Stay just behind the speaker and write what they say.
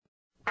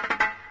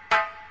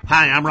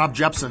Hi, I'm Rob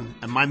Jepson,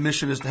 and my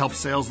mission is to help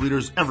sales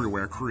leaders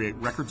everywhere create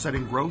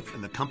record-setting growth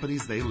in the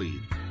companies they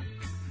lead.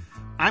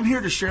 I'm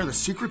here to share the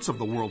secrets of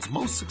the world's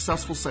most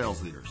successful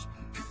sales leaders.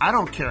 I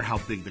don't care how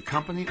big the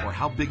company or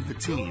how big the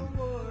team.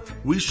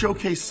 We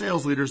showcase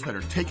sales leaders that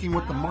are taking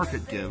what the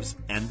market gives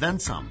and then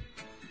some.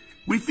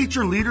 We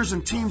feature leaders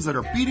and teams that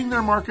are beating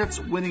their markets,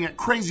 winning at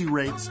crazy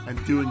rates,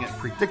 and doing it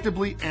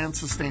predictably and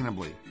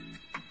sustainably.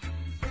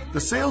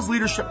 The Sales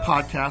Leadership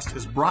Podcast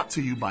is brought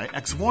to you by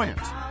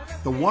Xvoyant,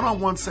 the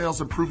one-on-one sales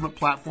improvement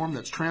platform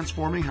that's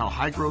transforming how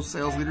high-growth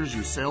sales leaders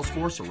use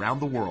Salesforce around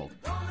the world.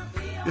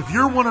 If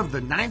you're one of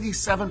the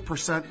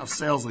 97% of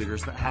sales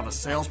leaders that have a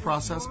sales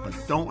process but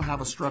don't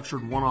have a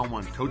structured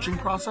one-on-one coaching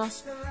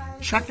process,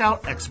 check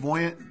out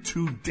Xvoyant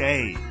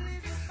today.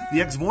 The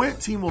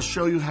Xvoyant team will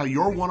show you how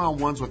your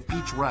one-on-ones with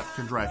each rep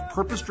can drive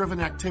purpose-driven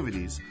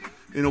activities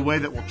in a way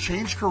that will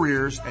change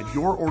careers at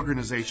your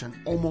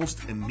organization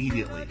almost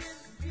immediately.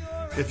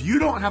 If you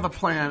don't have a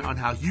plan on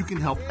how you can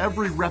help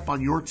every rep on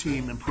your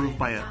team improve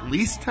by at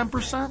least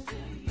 10%,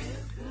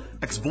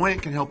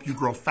 Xvoyant can help you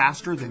grow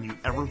faster than you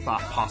ever thought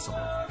possible.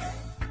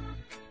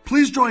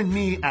 Please join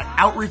me at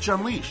Outreach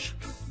Unleash.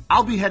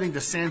 I'll be heading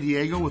to San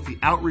Diego with the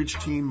Outreach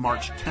team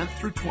March 10th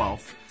through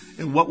 12th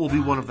in what will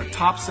be one of the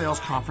top sales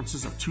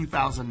conferences of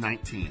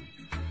 2019.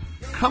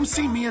 Come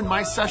see me in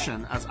my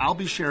session as I'll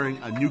be sharing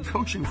a new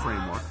coaching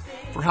framework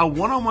for how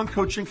one-on-one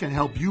coaching can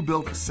help you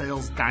build a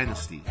sales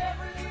dynasty.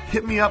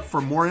 Hit me up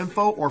for more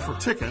info or for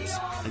tickets,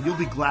 and you'll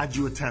be glad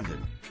you attended.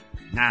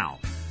 Now,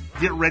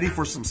 get ready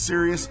for some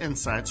serious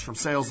insights from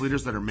sales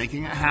leaders that are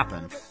making it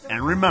happen.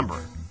 And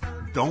remember,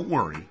 don't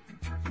worry,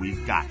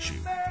 we've got you.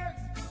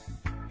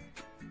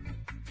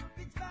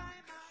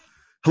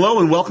 Hello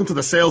and welcome to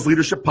the Sales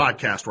Leadership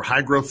Podcast, where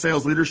high-growth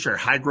sales leaders share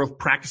high-growth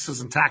practices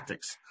and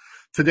tactics.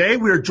 Today,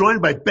 we are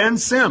joined by Ben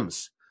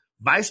Sims,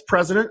 Vice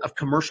President of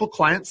Commercial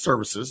Client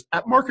Services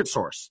at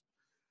MarketSource.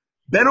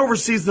 Ben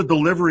oversees the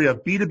delivery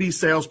of B2B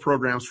sales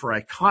programs for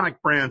iconic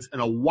brands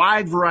in a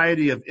wide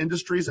variety of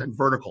industries and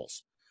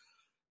verticals.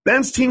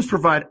 Ben's teams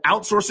provide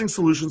outsourcing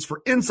solutions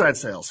for inside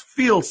sales,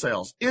 field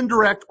sales,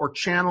 indirect or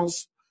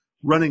channels,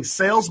 running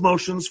sales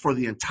motions for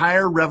the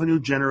entire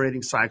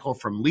revenue-generating cycle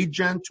from lead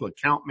gen to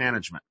account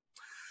management.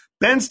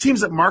 Ben's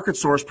teams at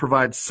MarketSource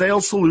provide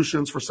sales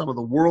solutions for some of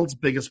the world's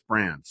biggest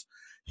brands.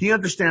 He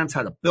understands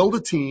how to build a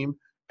team,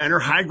 enter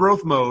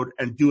high-growth mode,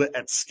 and do it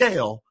at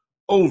scale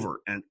over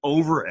and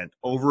over and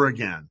over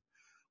again.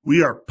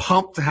 We are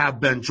pumped to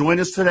have Ben join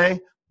us today.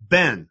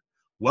 Ben,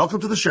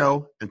 welcome to the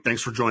show, and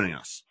thanks for joining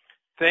us.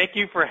 Thank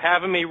you for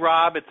having me,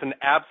 Rob. It's an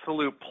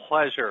absolute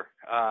pleasure.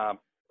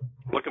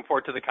 Looking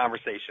forward to the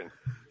conversation.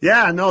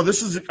 Yeah, no,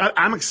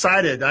 I'm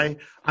excited.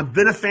 I've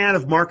been a fan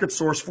of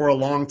MarketSource for a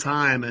long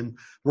time, and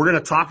we're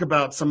going to talk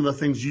about some of the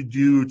things you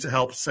do to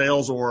help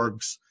sales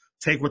orgs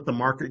take what the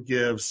market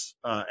gives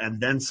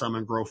and then some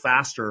and grow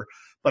faster.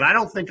 But I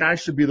don't think I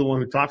should be the one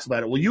who talks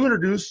about it. Will you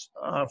introduce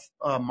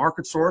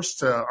MarketSource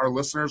to our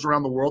listeners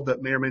around the world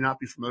that may or may not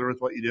be familiar with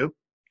what you do?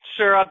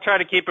 Sure, I'll try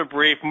to keep it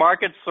brief.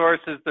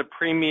 MarketSource is the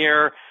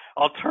premier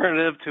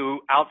alternative to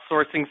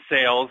outsourcing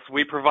sales.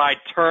 We provide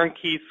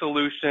turnkey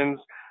solutions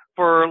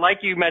for, like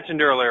you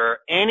mentioned earlier,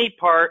 any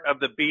part of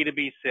the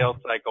B2B sales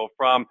cycle,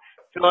 from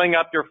filling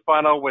up your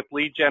funnel with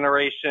lead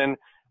generation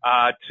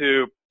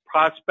to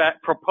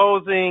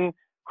proposing,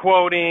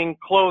 quoting,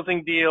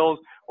 closing deals,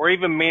 or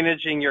even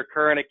managing your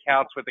current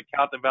accounts with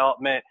account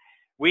development.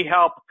 We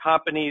help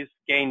companies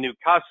gain new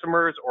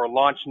customers or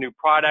launch new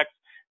products,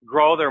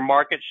 grow their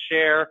market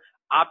share,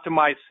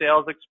 optimize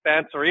sales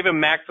expense, or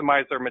even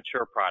maximize their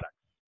mature products.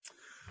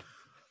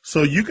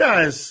 So you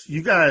guys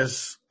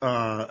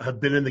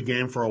have been in the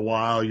game for a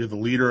while. You're the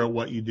leader at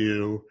what you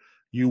do.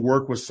 You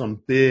work with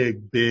some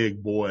big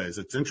boys.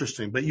 It's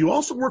interesting, but you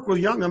also work with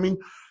young. I mean,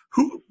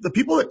 the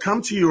people that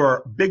come to you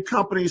are big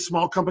companies,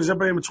 small companies,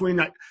 everybody in between.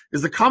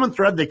 Is the common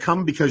thread they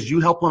come because you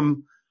help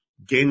them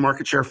gain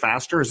market share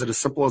faster? Is it as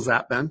simple as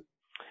that, Ben?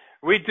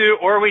 We do,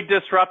 or we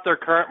disrupt their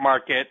current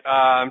market.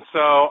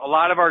 So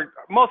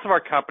most of our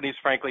companies,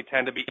 frankly,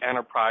 tend to be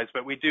enterprise,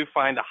 but we do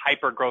find the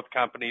hyper growth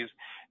companies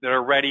that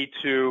are ready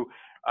to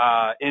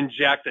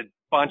inject a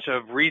bunch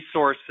of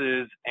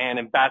resources and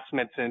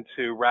investments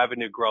into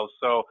revenue growth.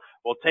 So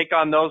we'll take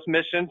on those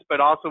missions,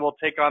 but also we'll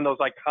take on those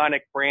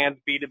iconic brands,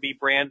 B2B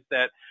brands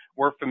that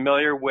we're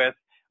familiar with.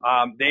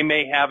 They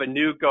may have a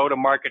new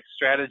go-to-market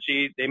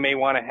strategy. They may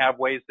want to have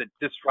ways that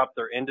disrupt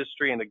their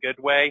industry in a good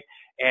way,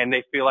 and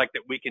they feel like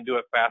that we can do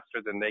it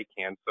faster than they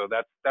can. So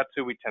that's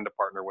who we tend to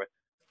partner with.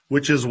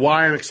 Which is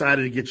why I'm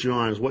excited to get you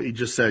on, is what you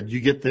just said. You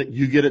get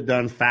it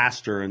done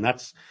faster, and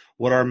that's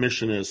what our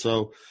mission is.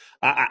 So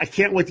I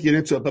can't wait to get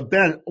into it. But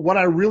Ben, what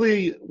I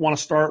really want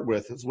to start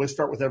with is we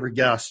start with every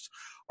guest.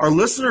 Our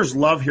listeners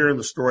love hearing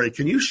the story.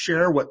 Can you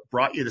share what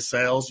brought you to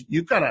sales?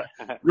 You've got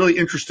a really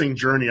interesting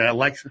journey. I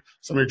like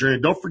some of your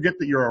journey. Don't forget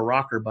that you're a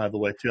rocker, by the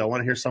way, too. I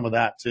want to hear some of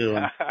that, too.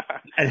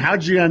 And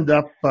how'd you end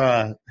up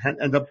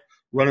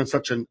running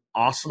such an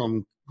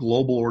awesome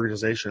global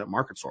organization at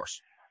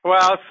MarketSource?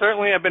 Well,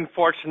 certainly I've been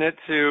fortunate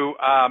to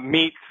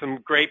meet some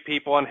great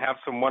people and have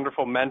some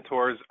wonderful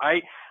mentors.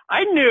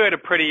 I knew at a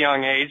pretty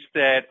young age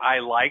that I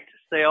liked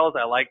sales.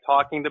 I liked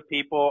talking to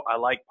people. I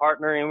liked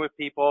partnering with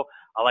people.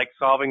 I liked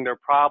solving their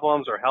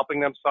problems or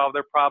helping them solve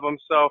their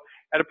problems. So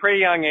at a pretty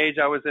young age,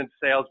 I was in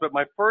sales. But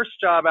my first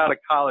job out of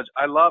college,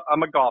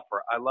 I'm a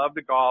golfer. I love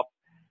to golf.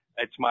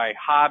 It's my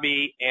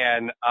hobby.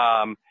 And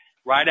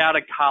right out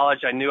of college,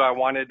 I knew I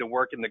wanted to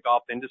work in the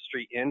golf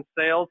industry in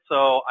sales.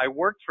 So I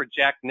worked for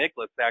Jack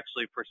Nicklaus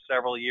actually for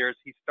several years.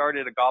 He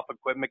started a golf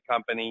equipment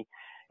company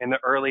in the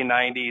early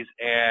 90s,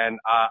 and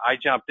I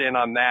jumped in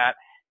on that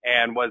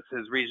and was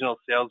his regional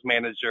sales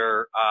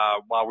manager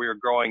while we were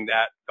growing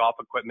that golf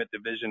equipment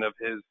division of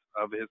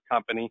his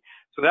company.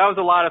 So that was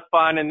a lot of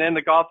fun. And then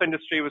the golf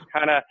industry was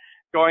kind of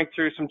going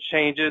through some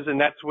changes, and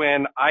that's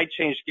when I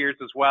changed gears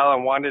as well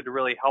and wanted to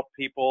really help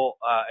people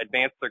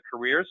advance their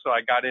careers. So I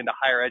got into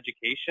higher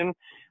education,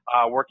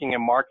 working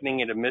in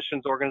marketing and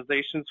admissions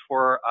organizations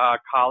for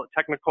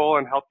technical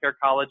and healthcare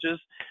colleges.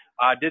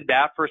 Did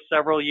that for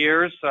several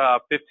years,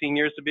 15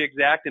 years to be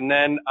exact, and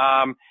then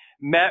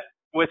met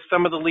with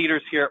some of the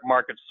leaders here at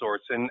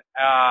MarketSource. And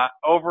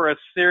over a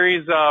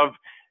series of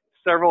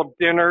several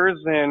dinners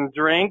and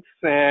drinks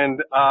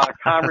and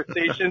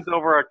conversations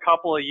over a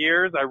couple of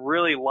years, I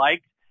really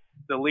liked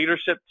the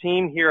leadership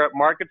team here at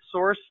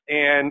MarketSource.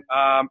 And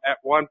at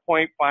one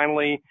point,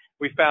 finally,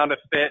 we found a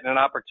fit and an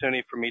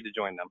opportunity for me to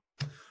join them.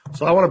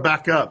 So I want to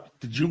back up.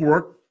 Did you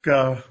work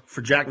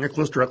for Jack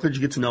Nicklaus directly? Did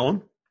you get to know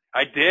him?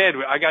 I did.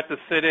 I got to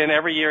sit in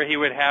every year.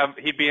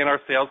 He'd be in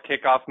our sales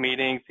kickoff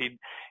meetings.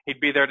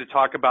 He'd be there to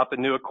talk about the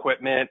new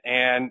equipment.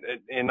 And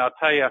I'll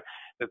tell you,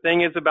 the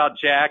thing is about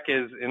Jack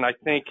is, and I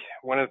think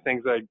one of the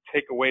things I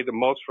take away the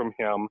most from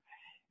him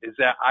is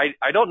that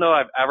I don't know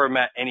I've ever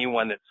met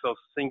anyone that's so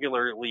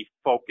singularly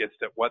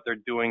focused at what they're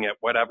doing at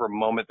whatever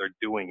moment they're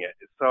doing it.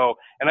 So,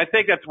 and I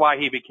think that's why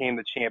he became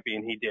the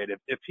champion he did.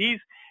 If he's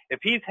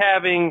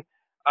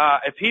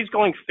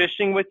going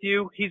fishing with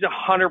you, he's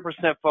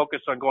 100%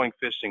 focused on going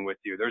fishing with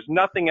you. There's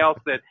nothing else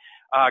that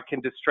can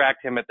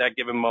distract him at that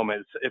given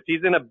moment. If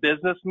he's in a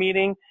business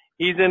meeting,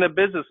 he's in a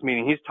business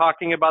meeting. He's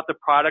talking about the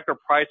product or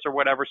price or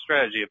whatever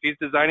strategy. If he's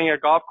designing a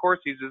golf course,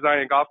 he's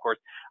designing a golf course.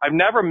 I've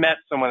never met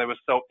someone that was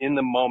so in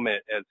the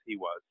moment as he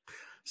was.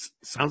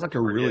 Sounds like a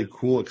really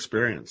cool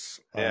experience.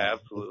 Yeah,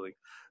 absolutely.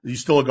 Are you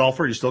still a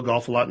golfer? You still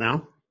golf a lot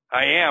now?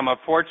 I am. I'm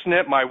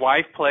fortunate. My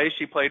wife plays.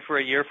 She played for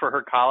a year for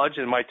her college,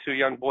 and my two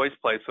young boys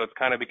play. So it's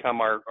kind of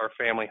become our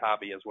family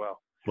hobby as well.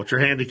 What's your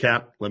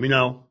handicap? Let me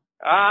know.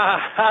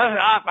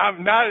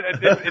 I'm not.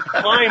 It's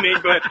climbing,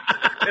 but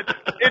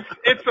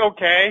it's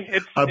okay.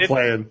 I'm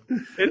playing.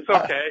 It's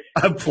okay.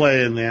 I'm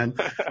playing, man.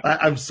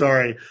 I'm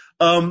sorry.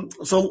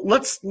 So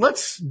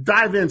let's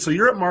dive in. So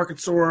you're at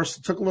MarketSource.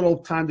 It took a little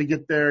time to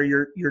get there.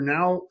 You're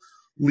now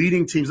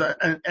leading teams,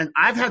 and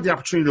I've had the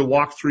opportunity to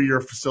walk through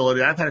your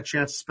facility. I've had a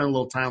chance to spend a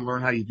little time,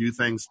 learn how you do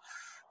things.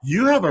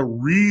 You have a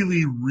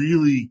really,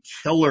 really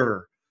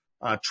killer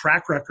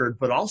track record,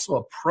 but also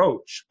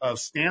approach of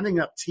standing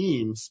up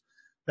teams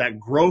that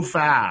grow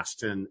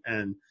fast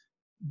and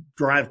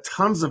drive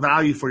tons of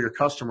value for your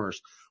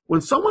customers.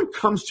 When someone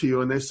comes to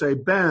you and they say,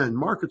 Ben,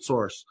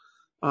 MarketSource,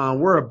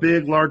 we're a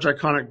big, large,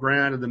 iconic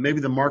brand, and then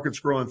maybe the market's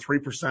growing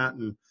 3%,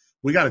 and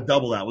we got to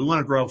double that. We want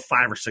to grow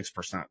 5 or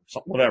 6%,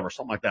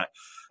 something like that.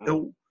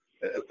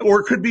 Or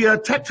it could be a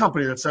tech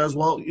company that says,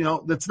 well,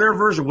 that's their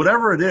version.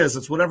 Whatever it is,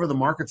 it's whatever the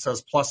market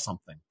says plus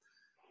something.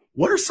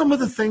 What are some of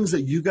the things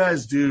that you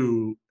guys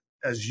do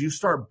as you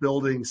start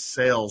building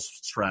sales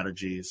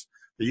strategies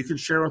that you can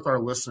share with our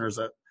listeners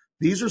that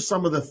these are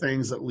some of the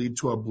things that lead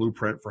to a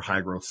blueprint for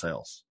high growth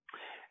sales?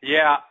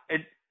 Yeah,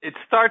 it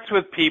starts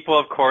with people,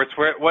 of course.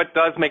 What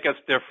does make us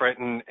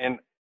different and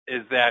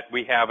is that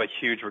we have a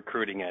huge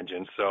recruiting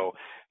engine. So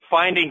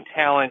finding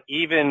talent,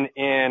 even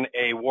in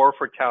a war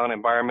for talent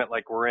environment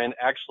like we're in,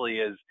 actually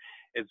is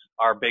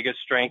our biggest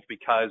strength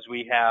because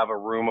we have a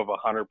room of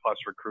 100 plus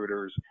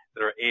recruiters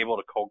that are able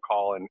to cold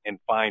call and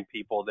find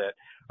people that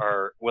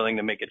are willing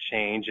to make a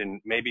change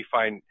and maybe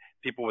find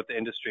people with the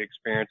industry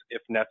experience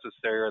if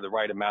necessary or the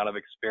right amount of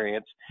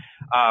experience.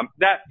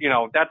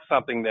 That's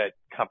something that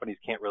companies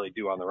can't really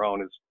do on their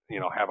own is,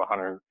 have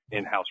 100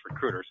 in-house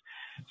recruiters.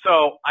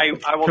 So I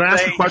will Can I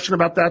ask a question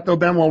about that though,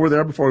 Ben, while we're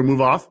there before we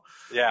move off?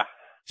 Yeah.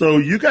 So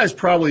you guys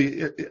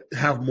probably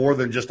have more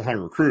than just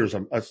 100 recruiters.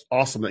 It's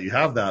awesome that you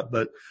have that.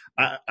 But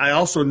I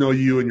also know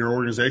you and your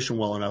organization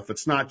well enough.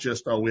 It's not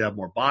just, we have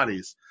more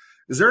bodies.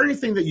 Is there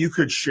anything that you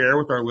could share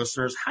with our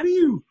listeners? How do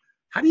you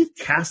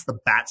cast the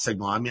bat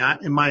signal? I mean,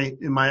 in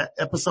my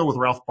episode with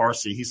Ralph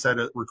Barcy, he said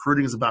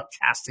recruiting is about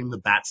casting the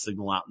bat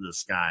signal out into the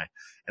sky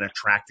and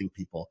attracting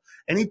people.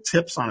 Any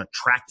tips on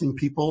attracting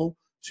people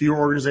to your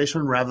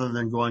organization rather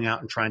than going out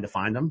and trying to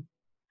find them?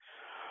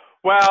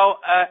 Well,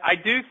 I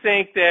do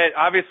think that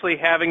obviously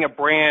having a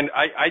brand,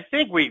 I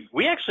think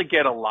we actually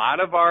get a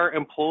lot of our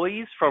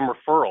employees from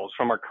referrals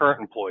from our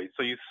current employees.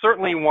 So you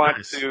certainly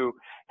want to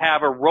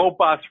have a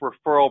robust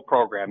referral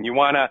program. You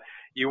want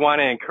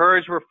to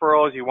encourage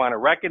referrals. You want to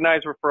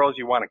recognize referrals.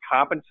 You want to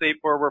compensate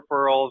for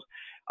referrals.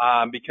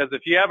 because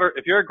if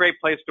you're a great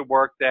place to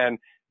work, then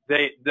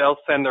they'll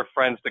send their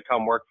friends to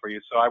come work for you.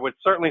 So I would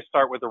certainly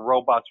start with a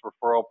robust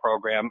referral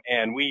program,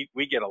 and we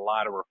get a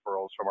lot of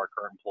referrals from our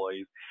current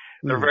employees.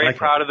 They're very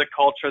proud of the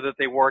culture that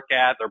they work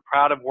at. They're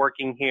proud of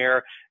working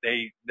here.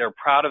 They're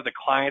proud of the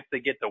clients they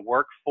get to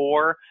work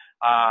for.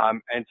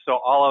 And so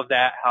all of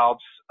that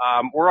helps.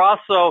 We're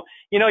also,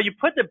 you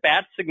put the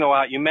bat signal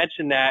out. You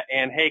mentioned that,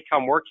 and hey,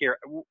 come work here.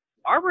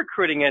 Our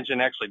recruiting engine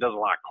actually does a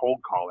lot of cold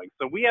calling.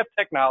 So we have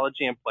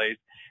technology in place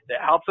that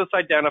helps us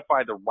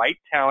identify the right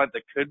talent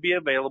that could be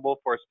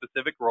available for a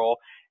specific role,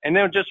 and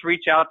then just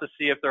reach out to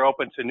see if they're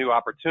open to new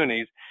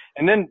opportunities.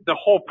 And then the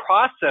whole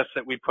process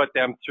that we put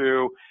them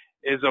through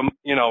is,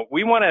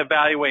 we want to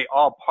evaluate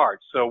all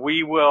parts. So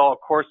we will, of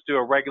course, do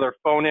a regular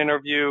phone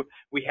interview.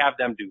 We have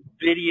them do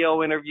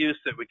video interviews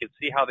so that we can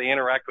see how they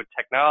interact with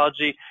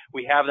technology.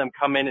 We have them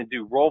come in and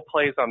do role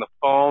plays on the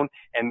phone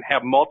and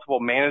have multiple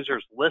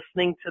managers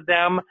listening to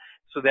them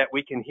so that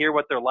we can hear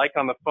what they're like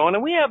on the phone.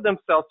 And we have them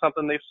sell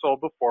something they've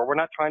sold before. We're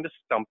not trying to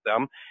stump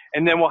them.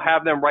 And then we'll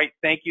have them write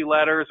thank you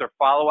letters or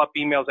follow-up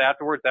emails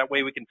afterwards. That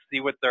way we can see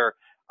what their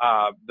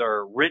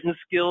written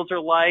skills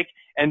are like.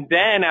 And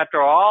then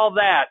after all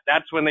that,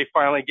 that's when they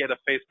finally get a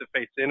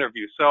face-to-face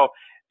interview. So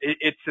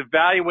it's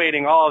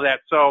evaluating all of that.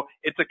 So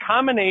it's a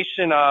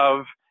combination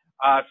of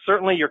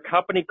certainly your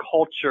company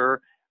culture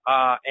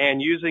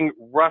and using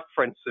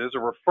references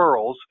or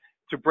referrals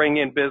to bring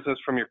in business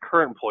from your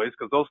current employees,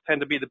 because those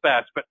tend to be the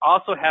best, but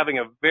also having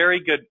a very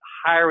good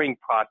hiring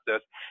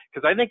process.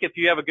 Because I think if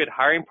you have a good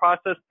hiring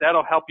process,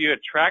 that'll help you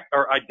attract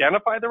or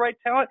identify the right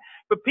talent.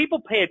 But people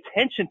pay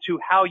attention to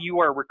how you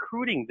are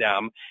recruiting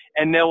them,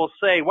 and they will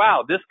say,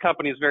 wow, this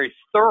company is very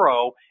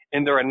thorough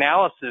in their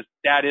analysis.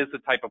 That is the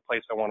type of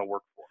place I want to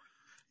work for.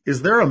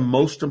 Is there a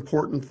most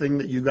important thing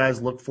that you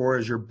guys look for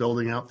as you're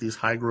building out these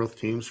high growth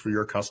teams for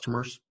your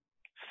customers?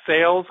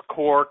 Sales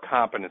core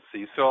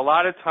competency. So a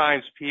lot of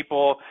times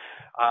people,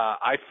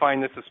 I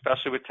find this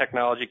especially with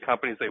technology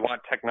companies, they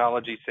want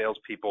technology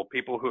salespeople,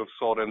 people who have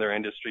sold in their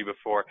industry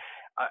before.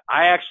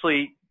 I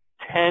actually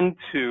tend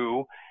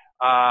to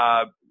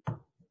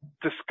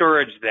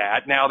discourage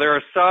that. Now there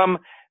are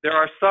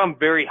some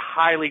very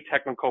highly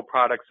technical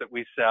products that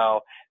we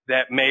sell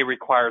that may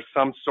require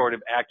some sort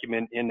of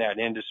acumen in that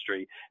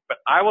industry. But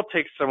I will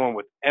take someone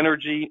with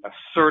energy,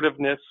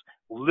 assertiveness,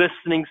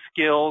 listening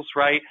skills,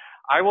 right?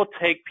 I will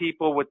take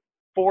people with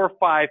 4 or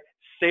 5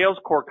 sales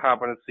core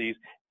competencies,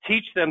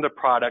 teach them the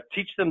product,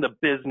 teach them the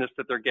business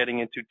that they're getting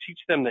into, teach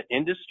them the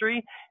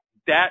industry.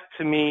 That,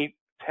 to me,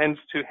 tends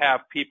to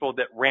have people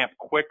that ramp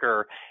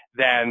quicker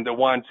than the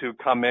ones who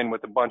come in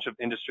with a bunch of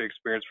industry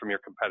experience from your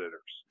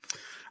competitors.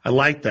 I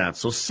like that.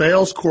 So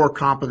sales core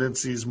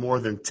competencies more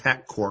than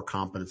tech core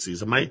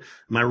competencies. Am I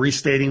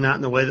restating that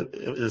in the way that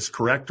is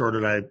correct, or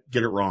did I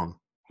get it wrong?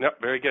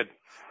 Yep, very good.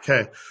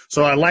 Okay.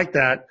 So I like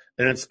that.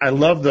 And I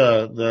love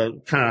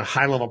the kind of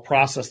high level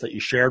process that you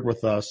shared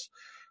with us.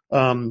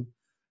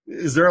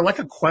 Is there like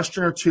a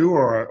question or two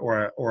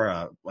or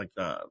a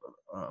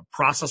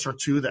process or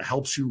two that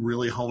helps you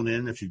really hone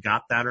in if you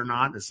got that or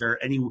not? Is there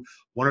any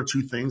 1 or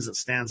 2 things that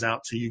stands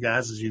out to you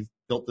guys as you've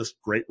built this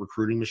great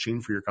recruiting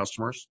machine for your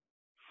customers?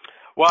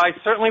 Well, I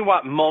certainly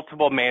want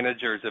multiple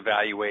managers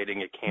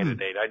evaluating a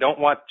candidate. I don't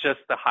want just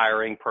the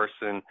hiring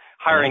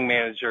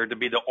manager to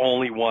be the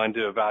only one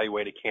to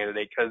evaluate a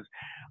candidate, because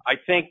I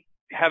think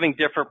having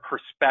different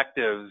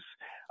perspectives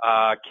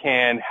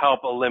can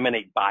help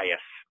eliminate bias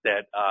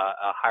that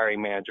a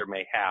hiring manager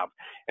may have.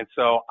 And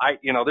so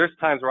there's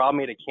times where I'll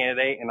meet a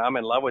candidate and I'm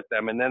in love with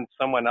them, and then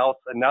someone else,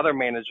 another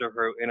manager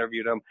who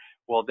interviewed them,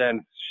 will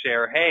then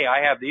share, hey,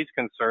 I have these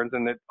concerns,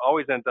 and it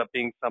always ends up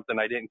being something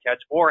I didn't catch.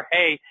 Or,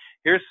 hey,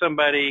 here's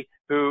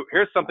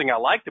something I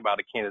liked about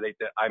a candidate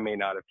that I may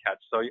not have catch.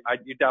 So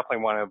you definitely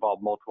want to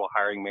involve multiple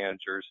hiring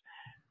managers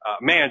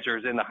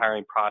in the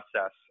hiring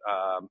process.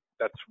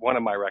 That's one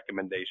of my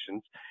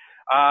recommendations.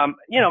 I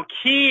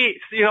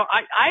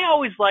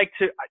always like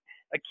to,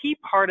 a key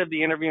part of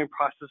the interviewing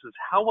process is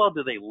how well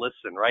do they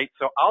listen, right?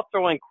 So I'll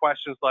throw in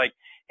questions like,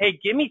 hey,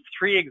 give me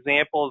 3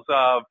 examples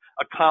of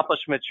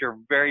accomplishments you're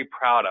very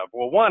proud of.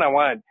 Well, one, I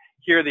want to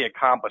hear the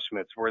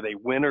accomplishments. Were they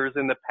winners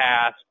in the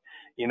past?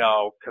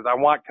 Because I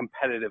want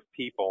competitive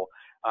people.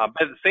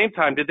 But at the same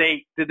time, did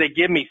they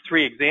give me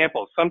 3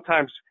 examples?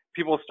 Sometimes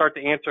people start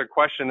to answer a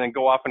question and then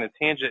go off on a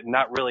tangent and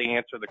not really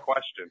answer the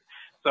question.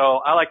 So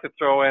I like to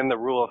throw in the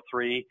rule of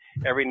 3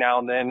 every now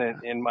and then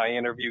in my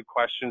interview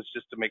questions,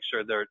 just to make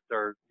sure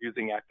they're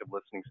using active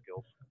listening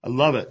skills. I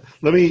love it.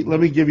 Let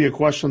me give you a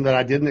question that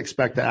I didn't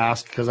expect to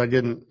ask, because I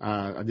didn't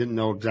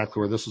know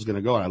exactly where this was going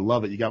to go. And I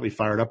love it. You got me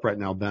fired up right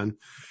now, Ben.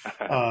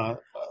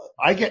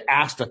 I get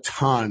asked a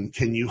ton,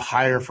 can you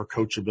hire for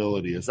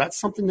coachability? Is that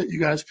something that you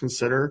guys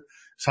consider?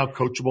 Is how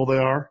coachable they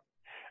are?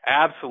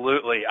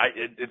 Absolutely.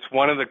 It's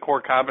one of the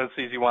core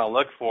competencies you want to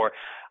look for.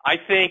 I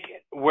think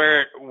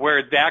where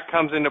that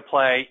comes into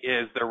play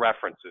is the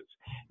references.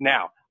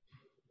 Now,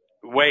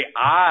 the way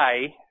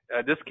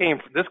this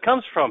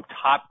comes from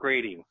Top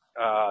Grading,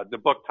 the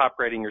book Top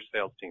Grading Your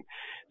Sales Team.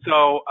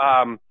 So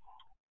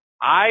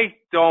I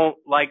don't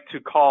like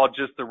to call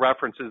just the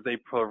references they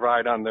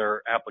provide on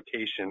their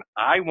application.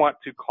 I want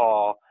to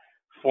call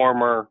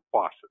former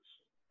bosses.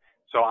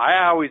 So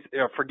I always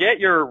forget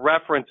your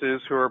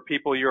references who are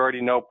people you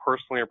already know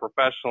personally or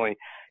professionally.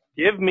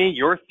 Give me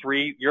your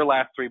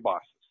last three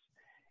bosses.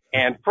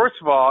 And first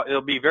of all,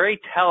 it'll be very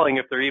telling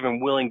if they're even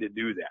willing to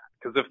do that.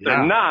 Because if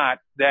they're not,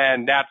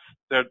 then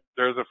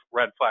there's a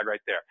red flag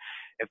right there.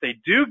 If they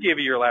do give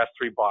you your last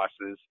three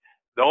bosses,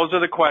 those are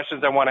the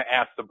questions I want to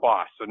ask the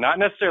boss. So not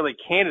necessarily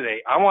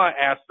candidate. I want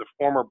to ask the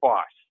former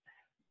boss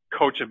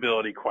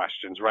coachability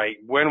questions, right?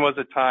 When was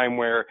a time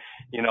where,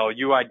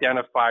 you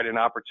identified an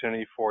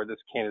opportunity for this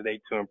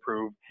candidate to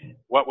improve?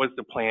 What was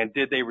the plan?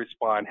 Did they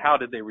respond? How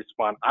did they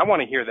respond? I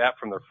want to hear that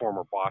from their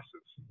former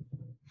bosses.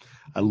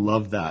 I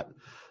love that.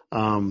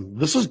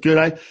 This is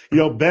good.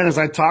 Ben, as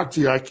I talk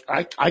to you,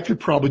 I could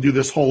probably do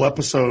this whole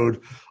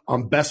episode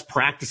on best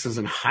practices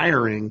in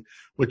hiring,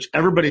 which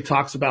everybody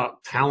talks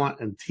about. Talent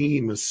and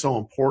team is so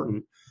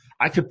important.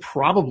 I could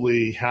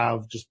probably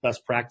have just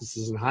best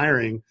practices in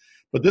hiring,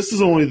 but this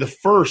is only the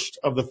first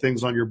of the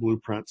things on your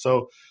blueprint.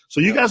 So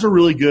you guys are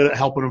really good at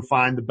helping them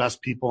find the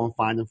best people and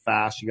find them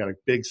fast. You got a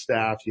big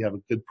staff. You have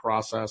a good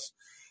process.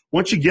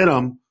 Once you get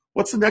them,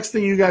 what's the next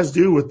thing you guys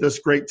do with this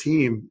great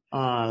team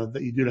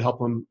that you do to help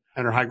them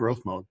enter high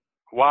growth mode?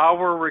 While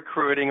we're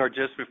recruiting or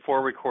just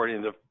before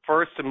recruiting, the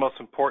first and most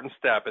important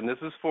step, and this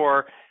is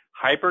for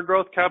hyper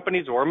growth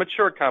companies or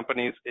mature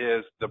companies,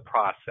 is the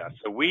process.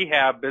 So we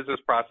have business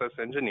process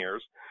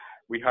engineers.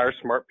 We hire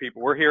smart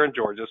people. We're here in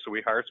Georgia, so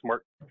we hire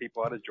smart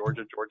people out of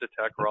Georgia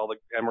Tech, or all the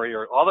Emory,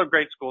 or all the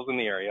great schools in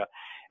the area.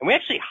 And we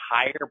actually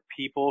hire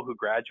people who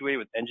graduate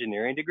with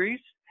engineering degrees,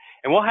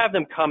 and we'll have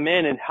them come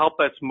in and help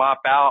us map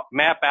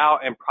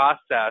out and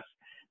process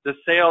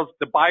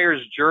the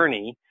buyer's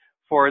journey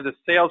for the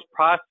sales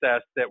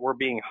process that we're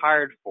being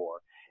hired for.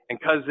 And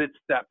because it's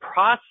that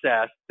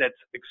process that's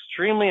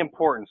extremely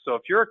important. So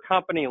if you're a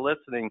company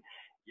listening,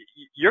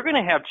 you're going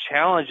to have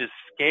challenges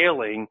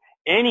scaling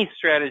any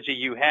strategy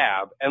you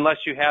have unless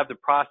you have the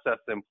process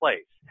in place.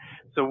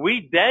 So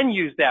we then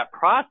use that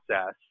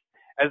process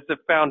as the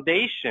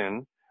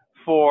foundation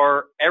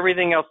for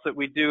everything else that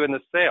we do in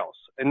the sales.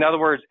 In other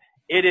words,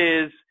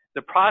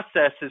 the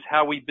process is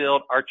how we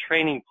build our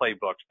training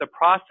playbooks. The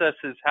process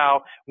is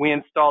how we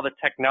install the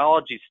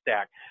technology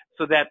stack,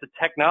 so that the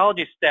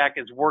technology stack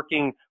is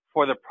working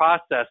for the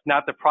process,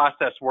 not the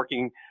process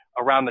working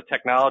around the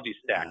technology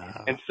stack.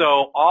 Yeah. And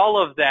so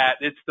all of that,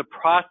 it's the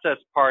process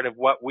part of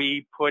what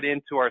we put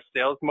into our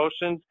sales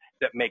motions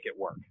that make it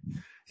work.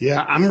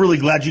 Yeah, I'm really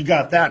glad you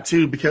got that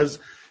too, because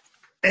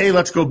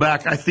let's go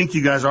back. I think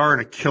you guys are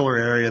in a killer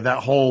area. That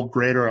whole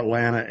greater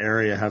Atlanta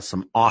area has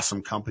some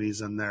awesome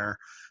companies in there.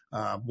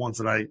 Ones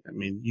that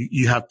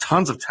you have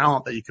tons of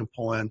talent that you can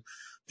pull in.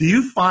 Do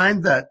you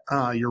find that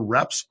your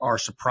reps are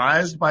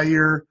surprised by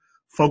your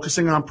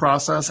focusing on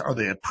process? Are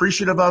they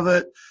appreciative of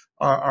it?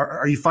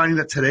 Are you finding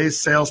that today's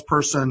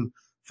salesperson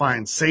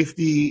finds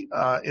safety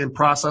in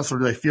process, or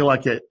do they feel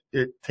like it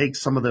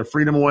takes some of their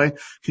freedom away?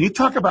 Can you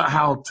talk about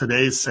how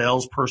today's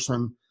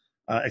salesperson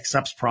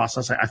accepts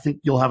process? I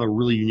think you'll have a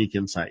really unique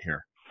insight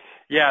here.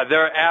 Yeah,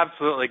 they're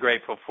absolutely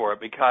grateful for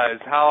it, because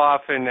how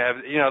often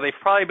they've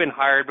probably been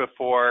hired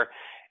before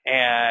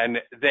and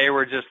they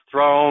were just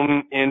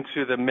thrown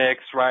into the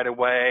mix right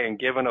away and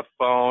given a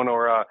phone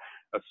or a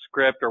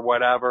script or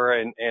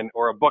whatever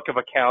or a book of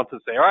accounts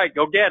and say, all right,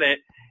 go get it.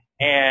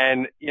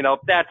 And,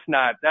 that's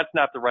not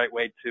the right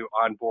way to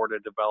onboard or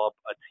develop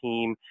a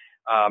team.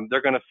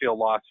 They're going to feel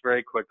lost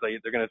very quickly.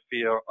 They're going to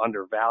feel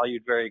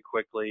undervalued very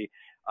quickly.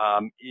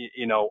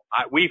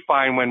 We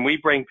find when we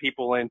bring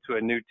people into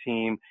a new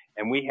team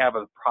and we have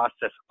a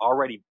process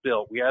already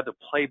built, we have the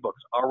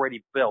playbooks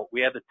already built,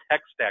 we have the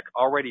tech stack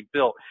already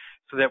built,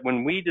 so that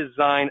when we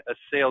design a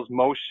sales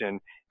motion,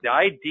 the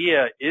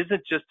idea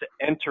isn't just to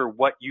enter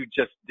what you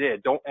just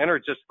did. Don't enter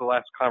just the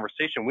last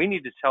conversation. We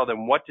need to tell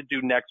them what to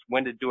do next,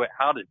 when to do it,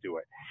 how to do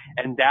it.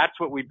 And that's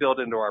what we build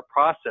into our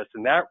process.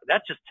 And that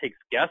just takes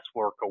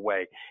guesswork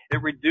away.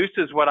 It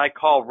reduces what I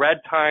call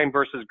red time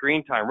versus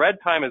green time. Red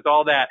time is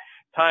all that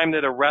time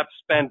that a rep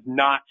spends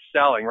not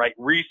selling, right?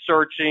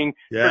 Researching,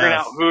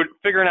 yes.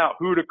 figuring out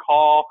who to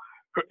call,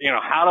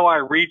 how do I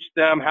reach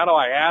them? How do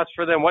I ask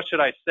for them? What should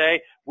I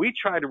say? We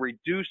try to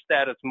reduce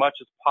that as much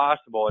as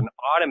possible and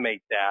automate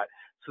that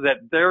so that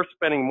they're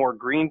spending more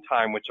green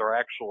time, which are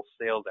actual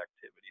sales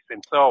activities.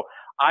 And so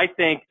I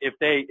think if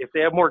they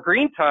have more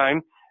green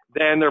time,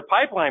 then their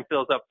pipeline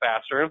fills up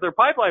faster. And if their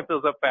pipeline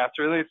fills up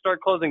faster, then they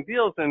start closing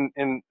deals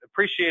and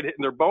appreciate it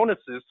in their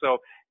bonuses. So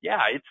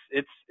yeah,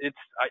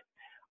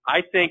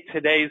 I think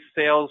today's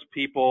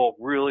salespeople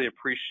really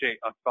appreciate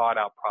a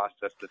thought-out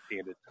process that's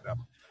handed to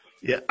them.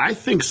 Yeah, I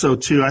think so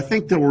too. I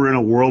think that we're in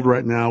a world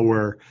right now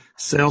where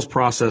sales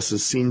process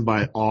is seen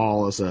by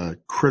all as a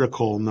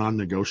critical,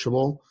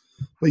 non-negotiable.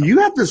 But you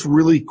have this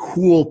really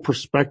cool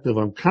perspective.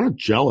 I'm kind of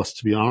jealous,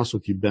 to be honest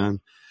with you, Ben.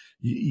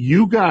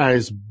 You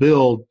guys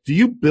do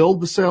you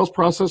build the sales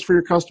process for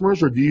your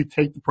customers, or do you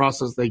take the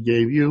process they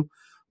gave you,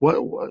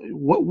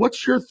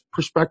 What's your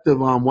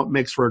perspective on what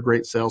makes for a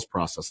great sales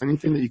process?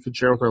 Anything that you could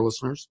share with our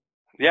listeners?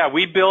 Yeah,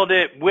 we build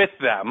it with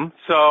them.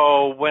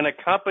 So when a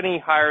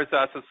company hires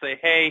us and say,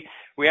 hey,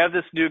 we have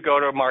this new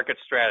go-to-market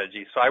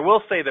strategy. So I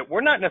will say that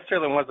we're not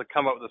necessarily the ones that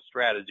come up with a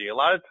strategy. A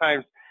lot of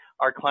times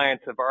our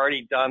clients have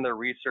already done their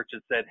research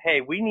and said,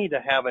 hey, we need to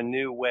have a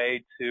new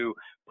way to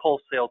pull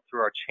sales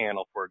through our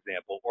channel, for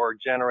example, or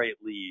generate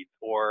leads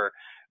or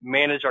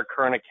manage our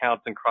current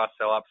accounts and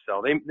cross-sell,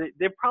 upsell.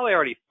 They've probably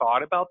already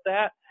thought about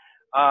that.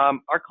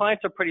 Our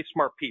clients are pretty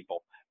smart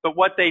people. But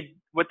what they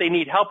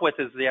need help with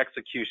is the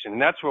execution.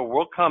 And that's where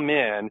we'll come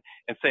in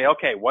and say,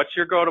 okay, what's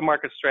your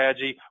go-to-market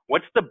strategy?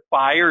 What's the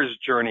buyer's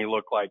journey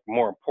look like?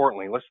 More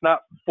importantly, let's not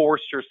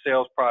force your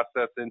sales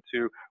process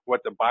into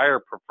what the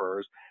buyer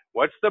prefers.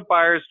 What's the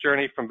buyer's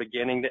journey from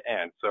beginning to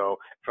end? So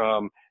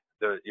from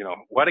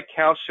what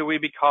accounts should we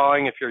be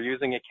calling if you're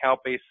using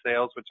account-based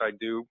sales, which I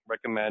do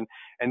recommend.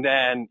 And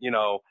then,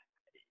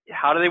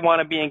 how do they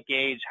want to be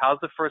engaged? How's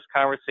the first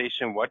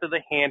conversation? What do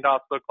the handoffs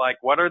look like?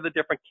 What are the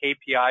different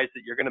KPIs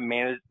that you're going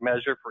to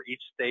measure for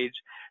each stage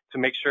to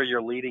make sure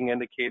your leading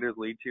indicators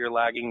lead to your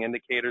lagging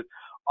indicators?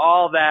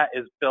 All that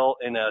is built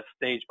in a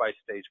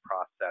stage-by-stage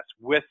process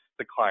with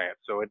the client.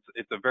 So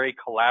it's a very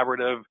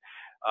collaborative,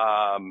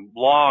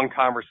 long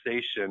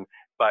conversation,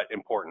 but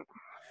important.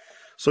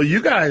 So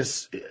you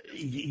guys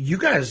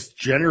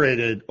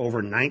generated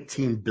over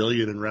 $19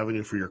 billion in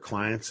revenue for your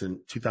clients in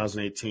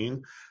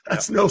 2018.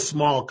 That's no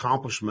small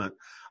accomplishment.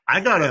 I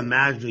got to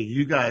imagine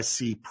you guys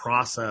see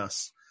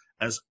process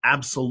as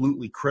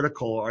absolutely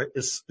critical.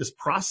 Is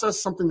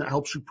process something that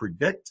helps you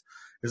predict?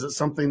 Is it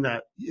something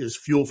that is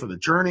fuel for the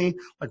journey?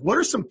 Like, what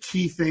are some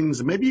key things?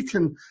 And maybe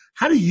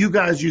how do you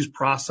guys use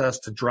process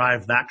to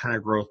drive that kind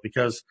of growth?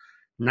 Because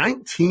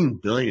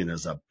 19 billion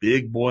is a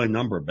big boy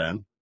number,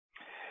 Ben.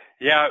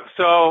 Yeah,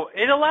 so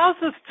it allows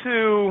us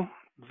to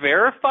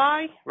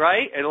verify,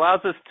 right?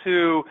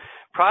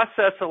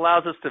 Process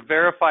allows us to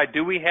verify,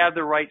 do we have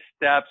the right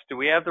steps? Do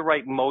we have the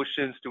right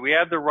motions? Do we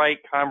have the right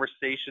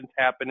conversations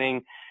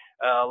happening?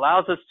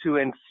 Allows us to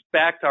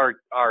inspect our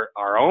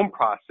own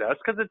process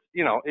because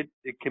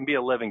it can be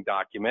a living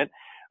document,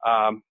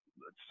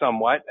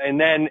 somewhat. And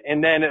then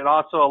it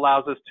also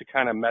allows us to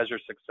kind of measure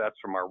success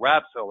from our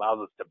reps. It allows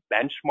us to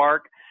benchmark,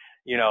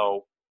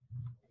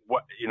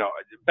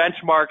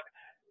 benchmark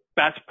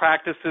best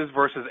practices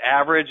versus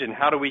average, and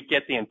how do you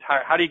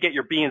get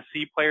your B and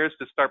C players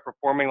to start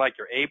performing like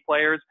your A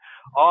players?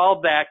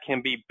 All that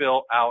can be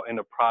built out in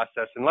a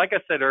process. And like I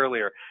said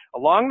earlier,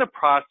 along the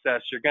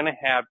process, you're going to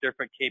have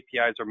different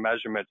KPIs or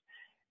measurements.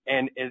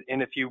 And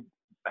if you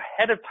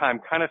ahead of time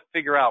kind of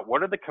figure out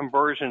what are the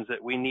conversions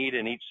that we need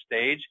in each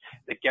stage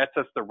that gets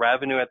us the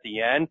revenue at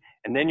the end,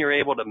 and then you're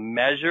able to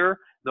measure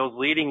those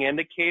leading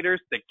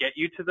indicators that get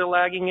you to the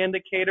lagging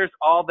indicators,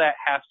 all that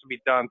has to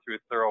be done through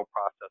thorough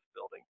process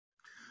building.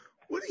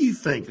 What do you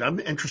think? I'm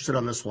interested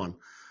on this one.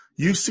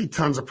 You see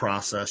tons of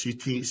process. You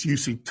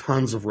see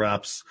tons of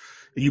reps.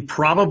 You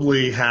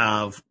probably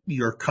have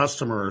your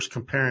customers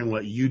comparing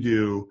what you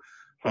do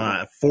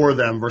for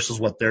them versus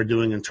what they're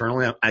doing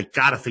internally. I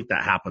got to think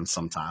that happens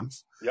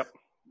sometimes. Yep.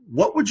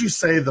 What would you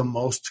say the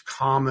most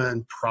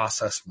common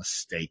process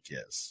mistake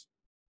is?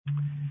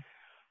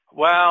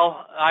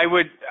 Well, I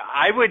would,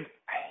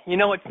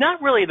 it's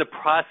not really the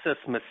process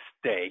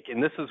mistake,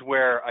 and this is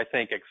where I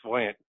think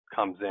Xvoyant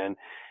comes in,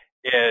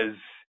 is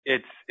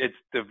it's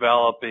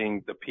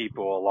developing the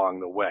people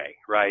along the way,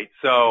 right?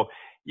 So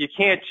you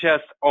can't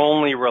just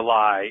only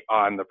rely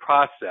on the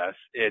process.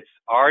 It's,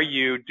 are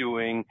you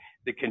doing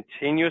the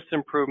continuous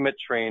improvement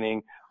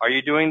training? Are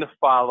you doing the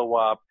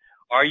follow-up?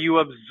 Are you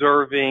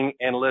observing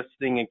and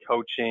listening and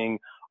coaching?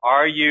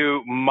 Are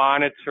you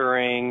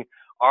monitoring?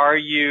 Are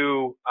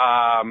you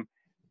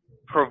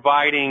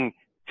providing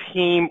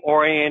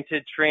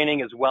team-oriented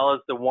training as well as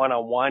the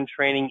one-on-one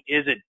training?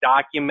 Is it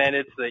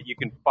documented so that you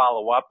can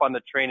follow up on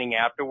the training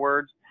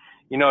afterwards?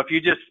 If you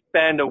just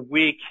spend a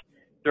week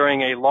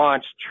during a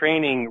launch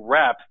training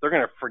reps, they're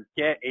going to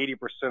forget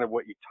 80% of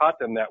what you taught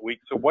them that week.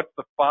 So what's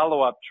the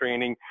follow-up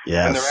training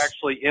when they're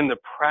actually in the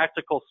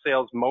practical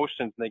sales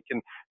motions? They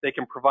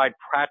can provide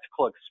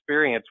practical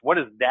experience. What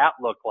does that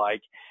look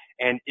like?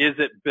 And is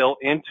it built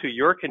into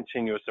your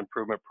continuous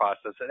improvement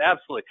process? And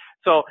absolutely.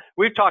 So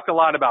we've talked a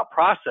lot about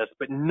process,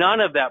 but none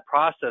of that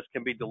process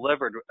can be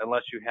delivered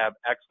unless you have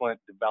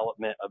excellent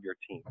development of your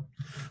team.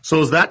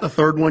 So is that the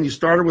third one? You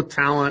started with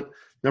talent.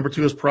 Number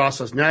 2 is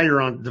process. Now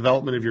you're on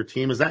development of your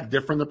team. Is that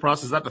different, the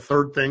process? Is that the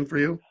third thing for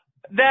you?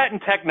 That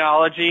and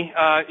technology.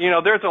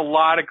 There's a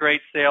lot of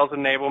great sales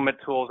enablement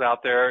tools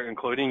out there,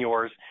 including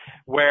yours,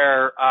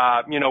 where,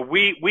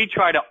 we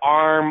try to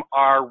arm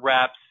our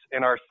reps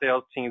and our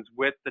sales teams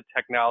with the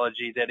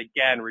technology that,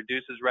 again,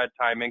 reduces red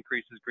time,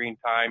 increases green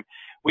time.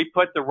 We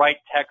put the right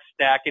tech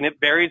stack, and it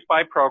varies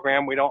by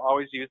program. We don't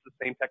always use the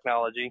same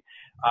technology.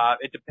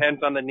 It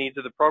depends on the needs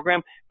of the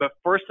program. But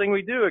first thing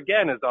we do,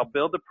 again, is I'll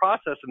build the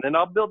process, and then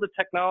I'll build the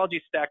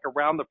technology stack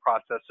around the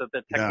process so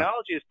the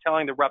technology is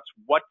telling the reps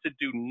what to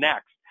do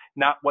next,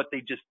 not what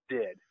they just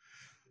did.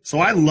 So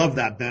I love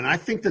that, Ben. I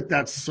think that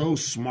that's so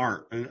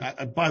smart.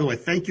 And by the way,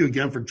 thank you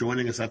again for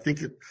joining us. I think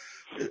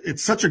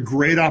it's such a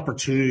great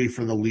opportunity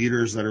for the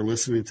leaders that are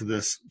listening to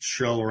this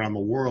show around the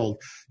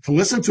world to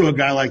listen to a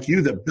guy like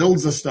you that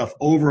builds this stuff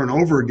over and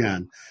over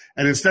again.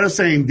 And instead of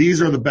saying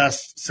these are the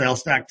best sales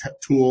stack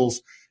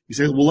tools, you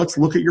say, well, let's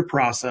look at your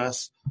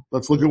process.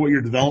 Let's look at what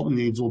your development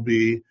needs will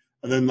be.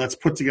 And then let's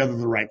put together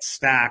the right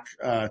stack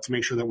to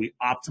make sure that we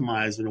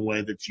optimize in a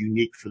way that's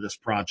unique for this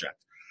project.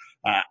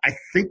 I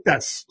think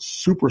that's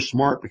super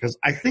smart because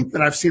I think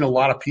that I've seen a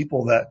lot of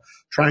people that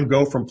try and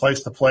go from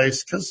place to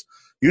place because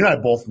you and I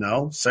both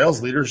know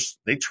sales leaders,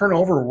 they turn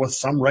over with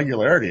some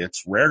regularity.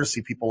 It's rare to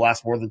see people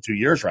last more than 2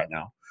 years right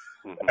now.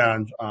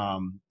 Mm-hmm.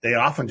 And they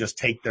often just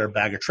take their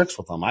bag of tricks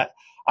with them.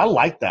 I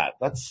like that.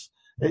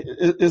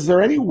 Is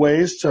there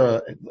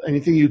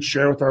anything you'd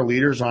share with our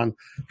leaders on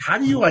how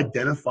do you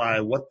identify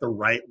what the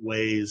right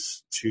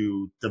ways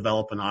to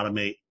develop and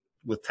automate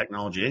with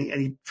technology?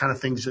 Any kind of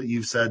things that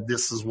you've said,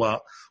 this is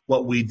what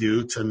we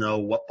do to know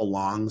what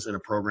belongs in a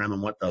program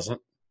and what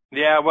doesn't?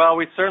 Yeah, well,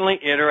 we certainly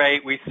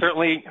iterate.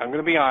 I'm going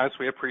to be honest,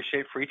 we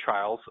appreciate free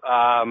trials.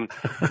 And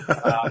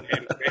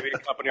maybe a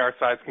company our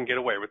size can get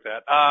away with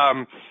that.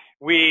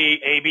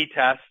 We A/B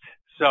test.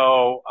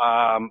 So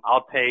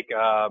I'll take,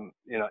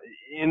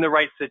 in the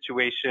right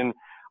situation,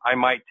 I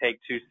might take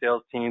two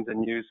sales teams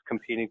and use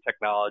competing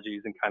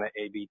technologies and kind of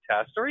A/B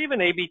test, or even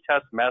A/B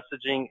test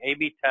messaging,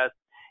 A/B test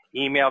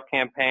email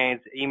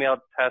campaigns, email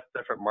test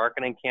different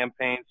marketing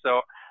campaigns.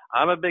 So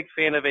I'm a big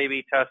fan of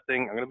A/B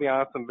testing. I'm going to be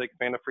honest, I'm a big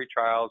fan of free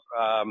trials.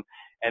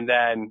 And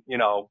then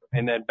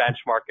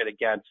benchmark it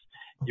against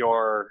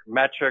your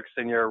metrics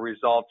and your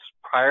results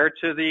prior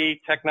to the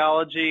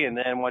technology. And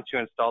then once you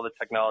install the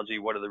technology,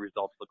 what do the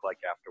results look like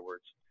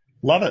afterwards?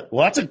 Love it.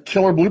 Well, that's a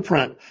killer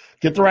blueprint.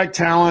 Get the right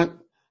talent,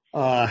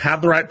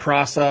 have the right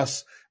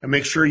process, and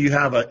make sure you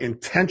have an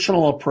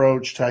intentional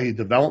approach to how you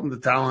develop the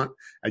talent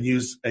and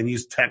use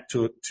tech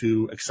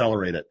to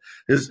accelerate it.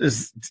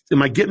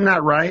 Am I getting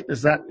that right?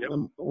 Is that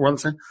what I'm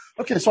saying?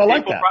 Okay, so I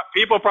like that.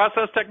 People,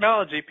 process,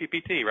 technology,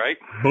 PPT, right?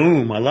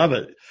 Boom, I love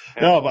it.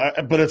 Yeah. No,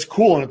 but it's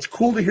cool, and it's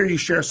cool to hear you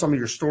share some of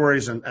your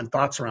stories and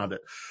thoughts around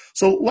it.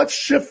 So let's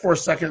shift for a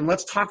second and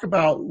let's talk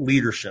about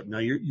leadership. Now,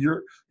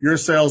 you're a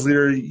sales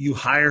leader. You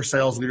hire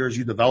sales leaders.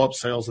 You develop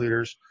sales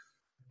leaders.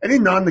 Any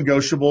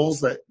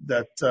non-negotiables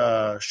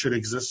that should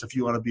exist if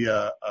you want to be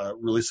a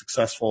really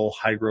successful,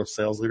 high-growth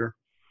sales leader?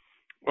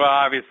 Well,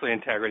 obviously,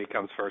 integrity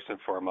comes first and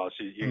foremost.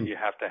 You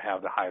have to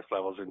have the highest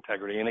levels of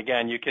integrity, and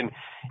again, you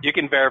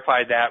can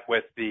verify that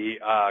with the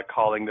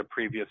calling the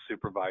previous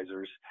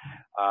supervisors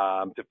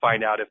to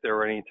find out if there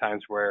were any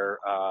times where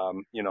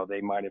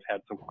they might have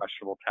had some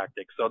questionable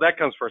tactics. So that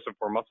comes first and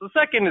foremost. The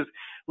second is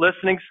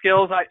listening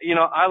skills.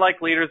 I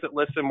like leaders that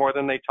listen more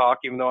than they talk.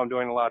 Even though I'm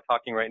doing a lot of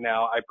talking right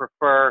now, I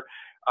prefer.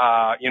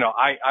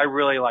 I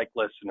really like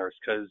listeners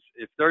because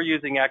if they're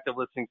using active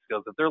listening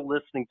skills, if they're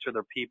listening to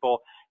their people,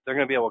 they're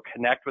going to be able to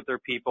connect with their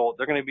people.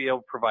 They're going to be able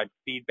to provide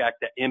feedback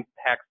that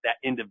impacts that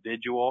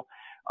individual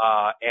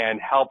and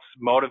helps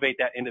motivate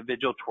that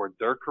individual toward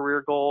their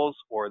career goals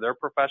or their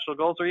professional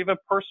goals or even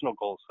personal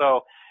goals.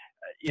 So,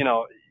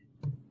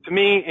 to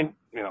me,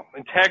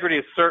 integrity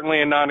is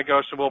certainly a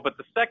non-negotiable, but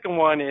the second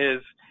one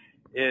is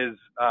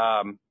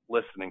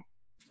listening.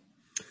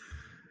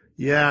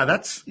 Yeah,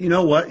 you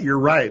know what? You're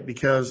right,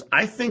 because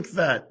I think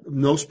that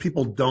most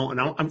people don't,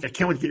 and I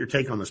can't wait to get your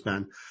take on this,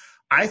 Ben.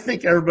 I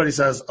think everybody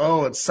says,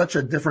 oh, it's such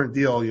a different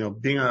deal.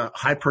 Being a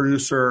high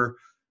producer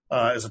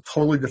is a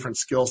totally different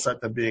skill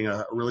set than being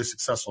a really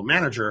successful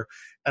manager.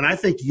 And I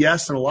think,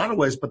 yes, in a lot of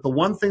ways, but the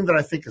one thing that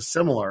I think is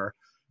similar,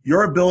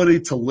 your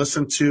ability to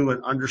listen to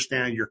and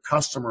understand your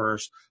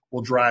customers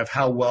will drive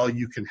how well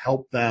you can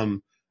help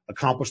them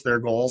accomplish their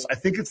goals. I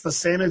think it's the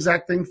same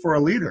exact thing for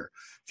a leader.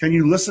 Can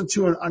you listen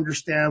to and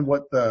understand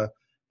what the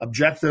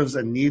objectives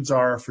and needs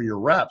are for your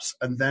reps,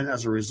 and then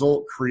as a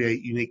result,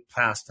 create unique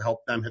paths to help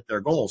them hit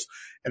their goals?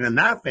 And in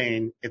that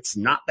vein, it's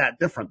not that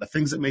different. The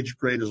things that made you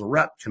great as a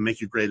rep can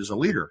make you great as a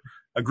leader.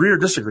 Agree or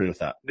disagree with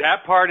that?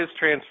 That part is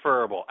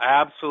transferable,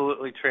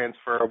 absolutely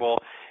transferable.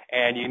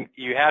 And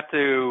you have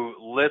to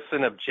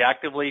listen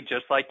objectively,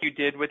 just like you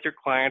did with your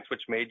clients,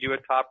 which made you a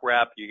top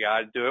rep. You got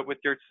to do it with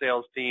your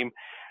sales team.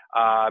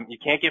 You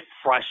can't get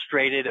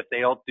frustrated if they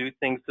don't do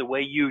things the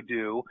way you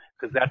do,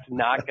 because that's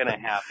not going to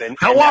happen.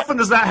 How often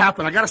does that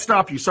happen? I got to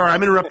stop you. Sorry,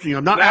 I'm interrupting you.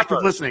 I'm not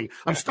active listening.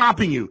 I'm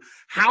stopping you.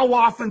 How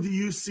often do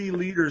you see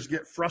leaders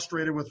get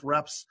frustrated with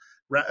reps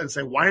and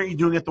say, why aren't you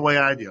doing it the way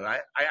I do?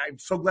 I'm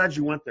so glad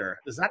you went there.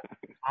 Is that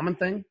a common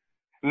thing?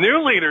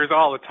 New leaders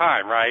all the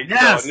time, right?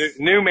 Yes. So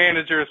new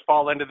managers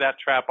fall into that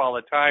trap all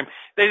the time.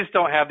 They just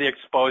don't have the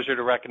exposure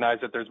to recognize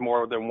that there's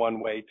more than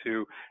one way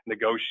to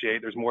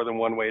negotiate. There's more than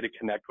one way to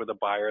connect with a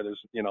buyer. There's,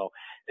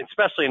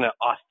 especially in an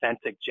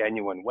authentic,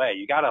 genuine way.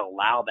 You got to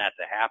allow that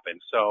to happen.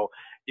 So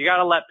you got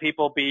to let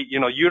people be,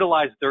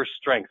 utilize their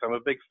strengths. I'm a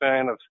big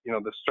fan of,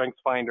 the Strength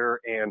Finder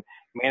and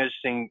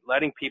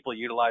letting people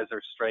utilize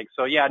their strengths.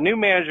 So yeah, new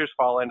managers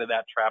fall into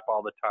that trap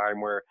all the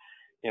time where,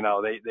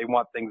 They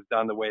want things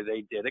done the way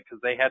they did it because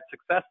they had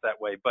success that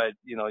way. But,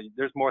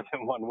 there's more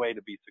than one way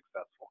to be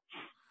successful.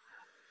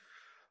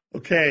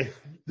 Okay,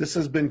 this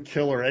has been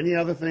killer. Any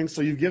other things?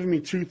 So you've given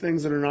me 2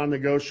 things that are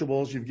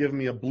non-negotiables. You've given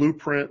me a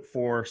blueprint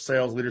for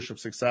sales leadership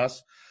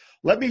success.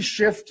 Let me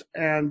shift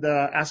and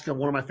ask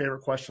one of my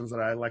favorite questions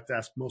that I like to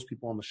ask most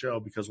people on the show,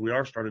 because we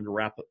are starting to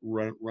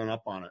run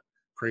up on it.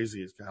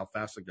 Crazy as to how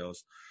fast it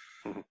goes.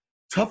 Mm-hmm.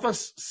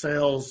 Toughest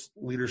sales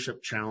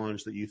leadership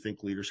challenge that you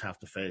think leaders have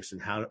to face,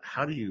 and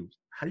how do you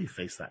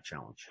face that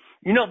challenge?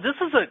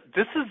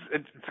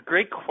 It's a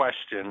great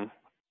question.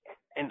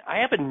 And I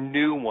have a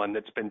new one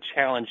that's been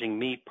challenging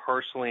me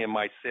personally and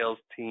my sales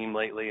team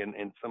lately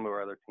and some of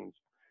our other teams.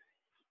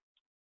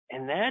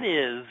 And that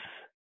is,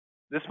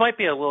 this might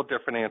be a little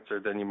different answer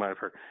than you might have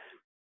heard.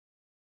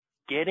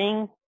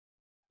 Getting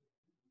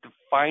the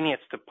finance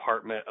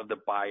department of the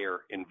buyer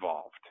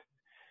involved.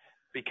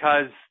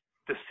 Because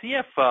the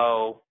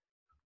CFO,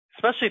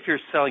 especially if you're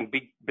selling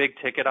big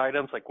ticket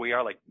items like we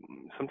are, like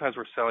sometimes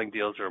we're selling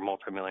deals that are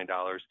multi-million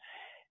dollars.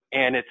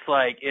 And it's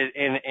like,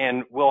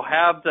 and we'll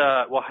have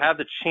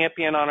the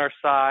champion on our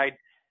side.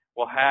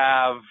 We'll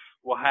have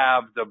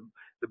the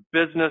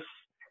business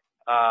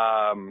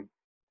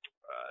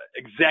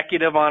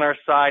executive on our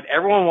side.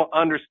 Everyone will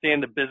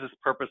understand the business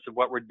purpose of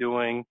what we're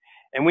doing,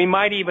 and we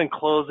might even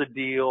close a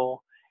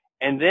deal.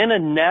 And then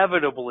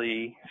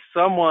inevitably,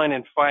 someone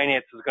in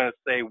finance is going to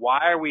say,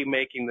 "Why are we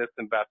making this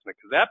investment?"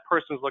 Because that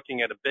person's looking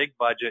at a big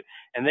budget,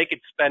 and they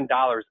could spend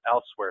dollars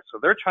elsewhere. So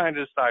they're trying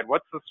to decide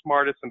what's the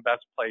smartest and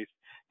best place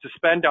to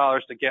spend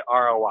dollars to get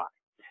ROI.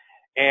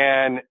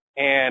 And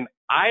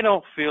I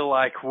don't feel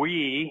like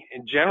we,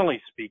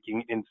 generally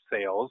speaking, in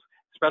sales,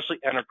 especially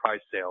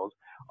enterprise sales,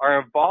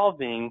 are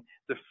involving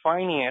the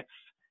finance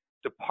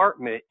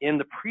department in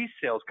the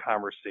pre-sales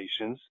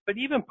conversations, but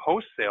even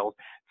post-sales,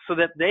 so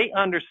that they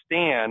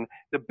understand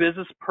the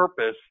business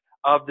purpose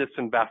of this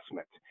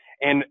investment.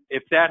 And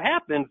if that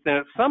happens, then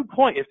at some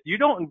point, if you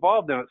don't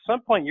involve them, at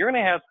some point you're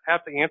going to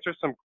have to answer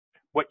some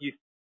what you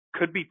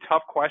could be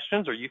tough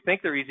questions, or you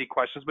think they're easy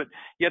questions, but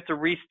you have to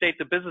restate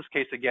the business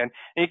case again.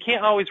 And you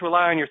can't always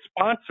rely on your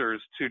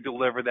sponsors to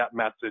deliver that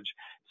message.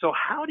 So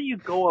how do you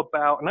go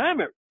about, and I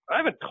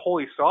haven't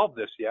totally solved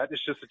this yet.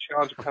 It's just a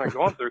challenge I'm kind of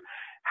going through.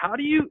 How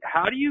do you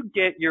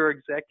get your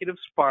executive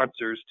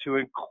sponsors to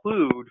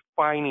include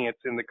finance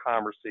in the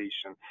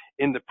conversation,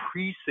 in the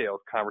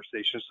pre-sales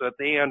conversation, so that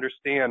they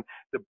understand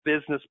the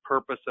business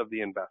purpose of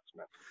the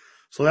investment?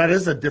 So that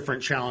is a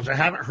different challenge. I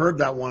haven't heard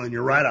that one, and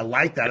you're right. I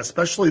like that,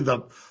 especially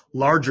the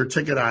larger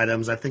ticket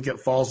items. I think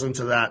it falls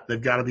into that.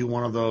 They've got to be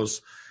one of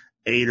those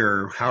 8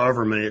 or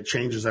however many. It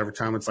changes every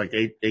time. It's like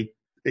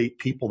eight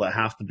people that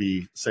have to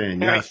be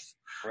saying yes.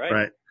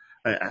 Right.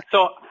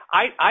 So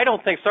I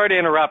don't think, sorry to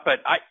interrupt, but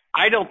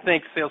I don't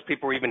think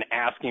salespeople are even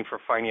asking for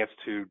finance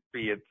to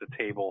be at the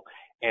table.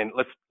 And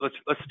let's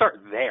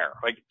start there.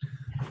 Like,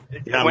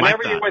 yeah,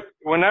 whenever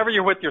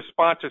you're with your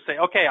sponsor, say,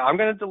 okay, I'm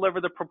going to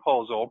deliver the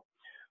proposal.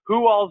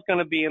 Who all is going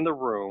to be in the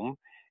room?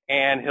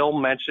 And he'll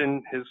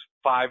mention his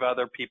 5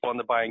 other people on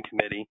the buying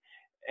committee.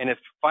 And if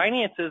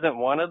finance isn't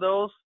one of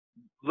those,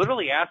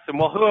 literally ask them,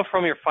 well, who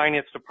from your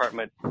finance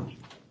department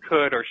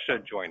could or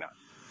should join us?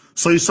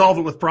 So you solve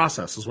it with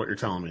process is what you're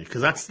telling me,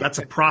 because that's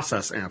a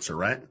process answer,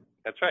 right?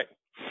 That's right.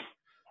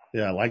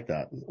 Yeah, I like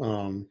that.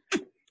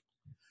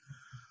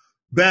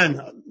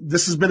 Ben,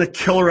 this has been a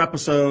killer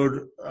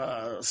episode.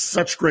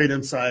 Such great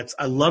insights.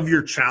 I love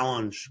your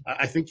challenge.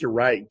 I think you're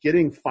right.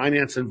 Getting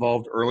finance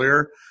involved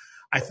earlier,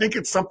 I think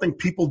it's something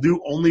people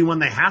do only when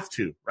they have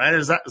to, right?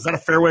 Is that a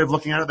fair way of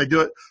looking at it? They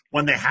do it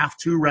when they have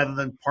to rather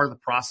than part of the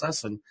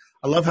process. And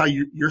I love how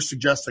you're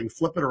suggesting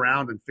flip it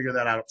around and figure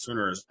that out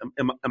sooner.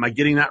 Am I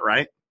getting that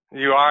right?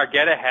 You are.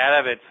 Get ahead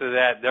of it so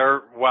that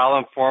they're well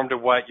informed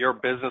of what your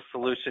business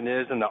solution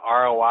is and the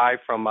ROI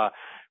from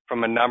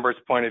a numbers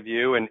point of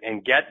view,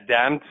 and get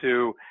them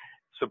to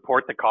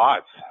support the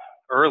cause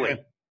early.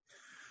 Okay.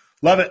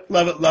 Love it.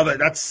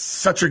 That's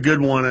such a good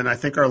one. And I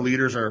think our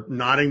leaders are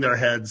nodding their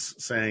heads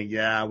saying,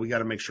 yeah, we got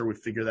to make sure we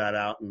figure that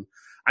out. And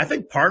I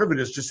think part of it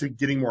is just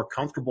getting more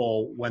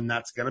comfortable when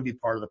that's going to be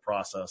part of the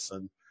process,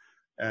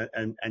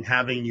 and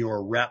having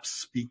your reps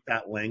speak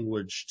that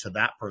language to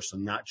that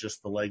person, not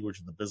just the language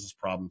of the business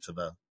problem to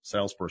the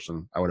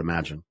salesperson, I would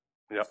imagine.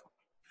 Yep.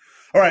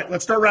 All right,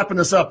 let's start wrapping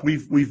this up.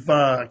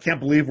 I can't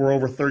believe we're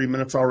over 30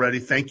 minutes already.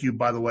 Thank you,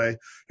 by the way.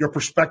 Your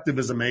perspective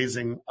is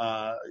amazing.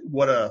 I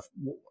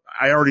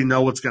already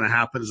know what's going to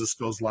happen as this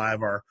goes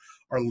live. Our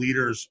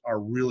leaders are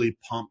really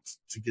pumped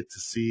to get to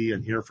see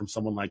and hear from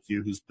someone like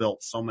you who's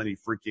built so many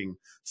freaking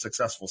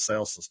successful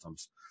sales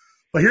systems.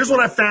 But here's what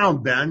I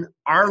found, Ben.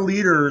 Our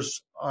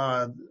leaders,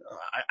 I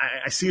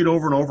see it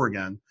over and over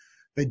again.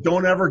 They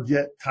don't ever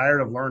get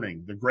tired of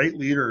learning. The great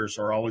leaders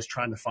are always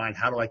trying to find,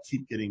 how do I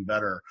keep getting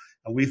better?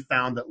 And we've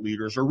found that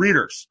leaders are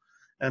readers.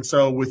 And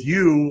so with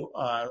you,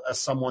 as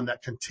someone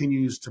that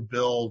continues to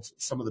build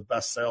some of the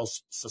best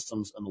sales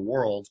systems in the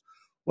world,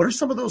 what are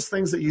some of those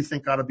things that you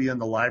think ought to be in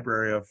the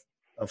library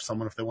of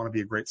someone if they want to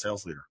be a great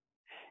sales leader?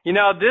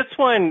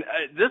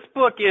 This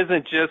book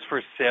isn't just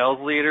for sales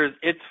leaders.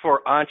 It's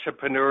for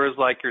entrepreneurs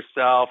like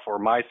yourself or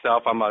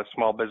myself. I'm a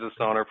small business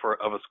owner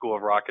of a School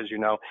of Rock, as you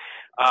know.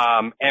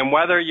 And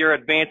whether you're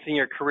advancing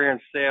your career in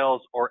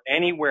sales or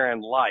anywhere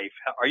in life,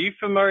 are you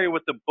familiar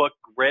with the book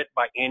Grit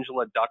by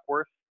Angela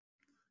Duckworth?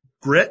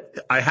 Grit?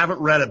 I haven't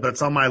read it, but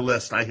it's on my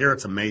list. I hear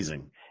it's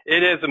amazing.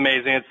 It is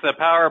amazing. It's the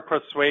power of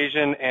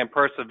persuasion and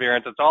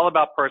perseverance. It's all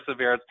about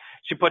perseverance.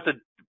 She puts a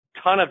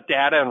ton of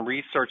data and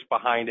research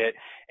behind it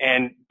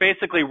and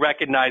basically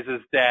recognizes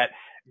that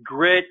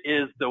grit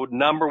is the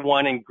number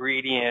one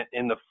ingredient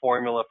in the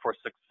formula for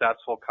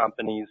successful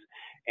companies.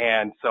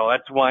 And so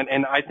that's one.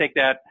 And I think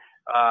that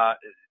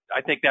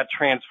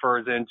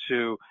transfers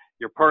into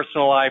your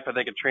personal life. I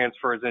think it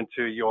transfers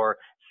into your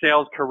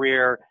sales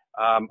career.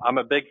 I'm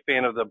a big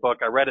fan of the book.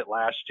 I read it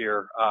last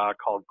year,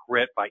 called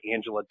Grit by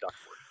Angela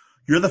Duckworth.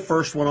 You're the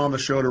first one on the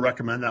show to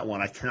recommend that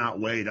one. I cannot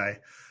wait.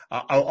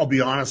 I'll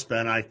be honest,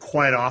 Ben, I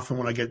quite often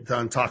when I get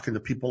done talking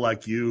to people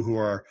like you who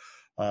are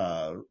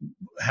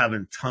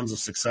having tons of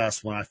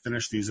success, when I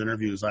finish these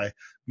interviews, I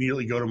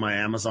immediately go to my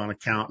Amazon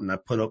account and I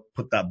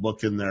put that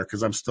book in there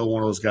because I'm still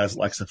one of those guys that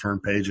likes to turn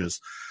pages.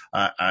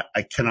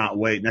 I cannot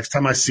wait. Next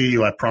time I see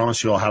you, I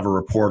promise you I'll have a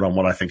report on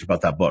what I think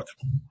about that book.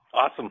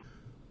 Awesome.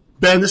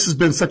 Ben, this has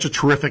been such a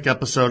terrific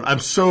episode. I'm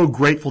so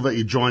grateful that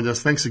you joined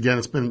us. Thanks again.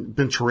 It's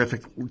been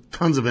terrific.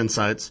 Tons of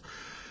insights.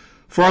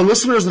 For our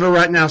listeners that are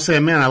right now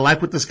saying, man, I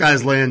like what this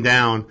guy's laying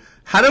down,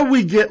 how do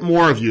we get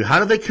more of you? How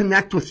do they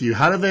connect with you?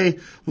 How do they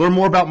learn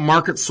more about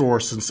Market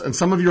Source and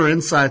some of your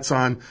insights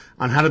on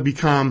how to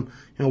become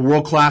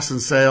world-class in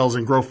sales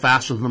and grow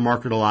faster than the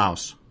market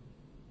allows?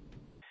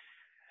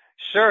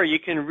 Sure. You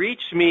can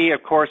reach me,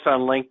 of course,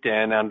 on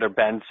LinkedIn under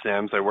Ben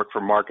Sims. I work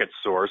for Market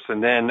Source.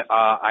 And then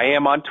I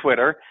am on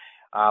Twitter.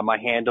 My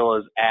handle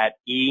is at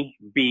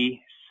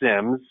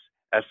EBSims,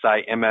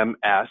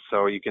 SIMMS.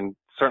 So you can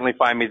certainly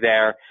find me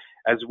there,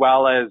 as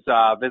well as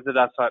visit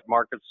us at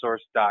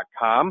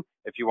marketsource.com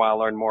if you want to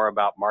learn more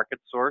about Market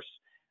Source.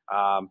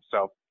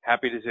 So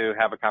happy to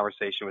have a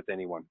conversation with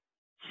anyone.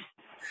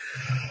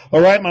 All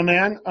right, my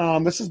man.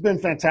 This has been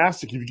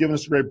fantastic. You've given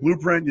us a great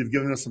blueprint. You've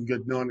given us some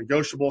good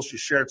non-negotiables. You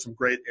shared some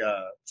great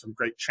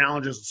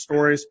challenges and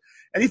stories.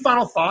 Any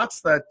final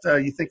thoughts that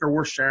you think are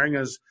worth sharing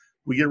as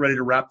we get ready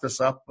to wrap this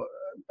up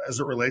as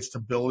it relates to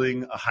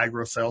building a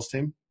high-growth sales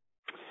team?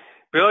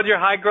 Build your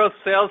high-growth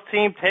sales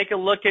team. Take a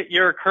look at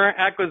your current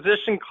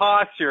acquisition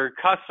costs, your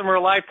customer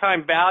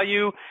lifetime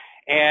value,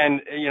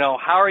 and,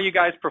 how are you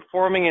guys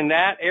performing in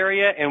that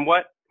area, and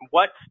what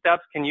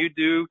steps can you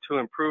do to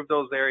improve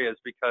those areas?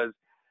 Because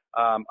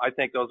I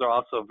think those are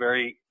also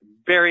very,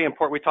 very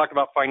important. We talked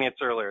about finance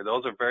earlier.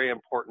 Those are very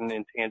important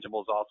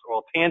intangibles also,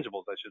 well,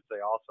 tangibles, I should say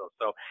also.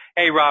 So,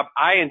 hey, Rob,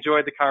 I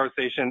enjoyed the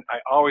conversation. I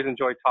always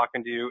enjoy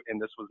talking to you,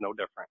 and this was no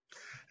different.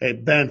 Hey,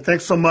 Ben,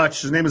 thanks so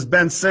much. His name is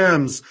Ben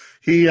Sims.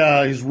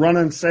 He's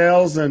running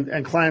sales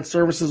and client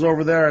services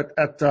over there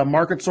at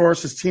Market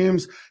Source. His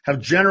teams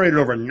have generated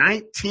over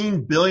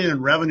 $19 billion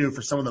in revenue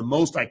for some of the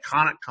most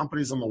iconic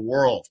companies in the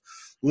world.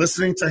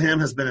 Listening to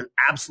him has been an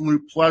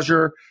absolute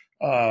pleasure.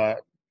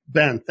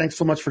 Ben, thanks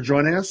so much for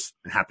joining us,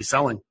 and happy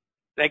selling.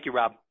 Thank you,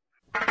 Rob.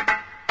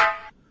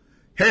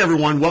 Hey,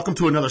 everyone. Welcome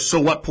to another So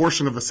What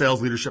portion of the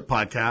Sales Leadership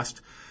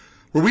Podcast,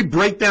 where we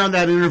break down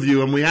that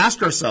interview and we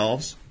ask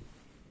ourselves,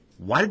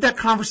 why did that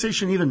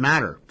conversation even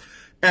matter?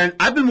 And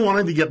I've been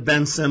wanting to get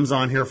Ben Sims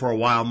on here for a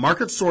while.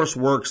 Market Source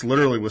works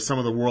literally with some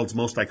of the world's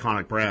most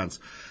iconic brands.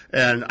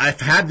 And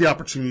I've had the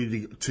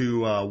opportunity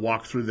to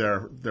walk through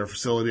their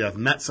facility. I've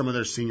met some of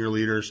their senior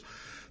leaders.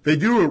 They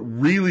do a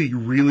really,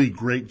 really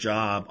great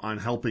job on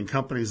helping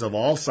companies of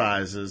all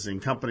sizes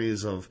and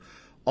companies of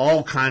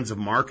all kinds of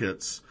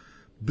markets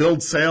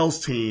build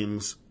sales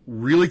teams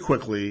really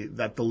quickly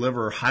that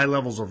deliver high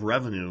levels of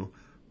revenue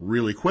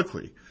really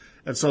quickly.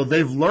 And so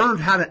they've learned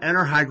how to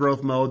enter high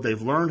growth mode.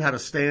 They've learned how to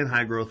stay in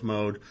high growth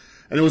mode.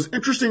 And it was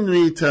interesting to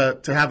me to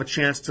have a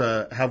chance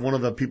to have one of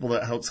the people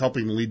that helps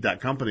helping lead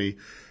that company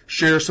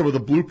share some of the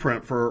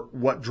blueprint for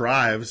what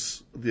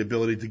drives the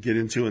ability to get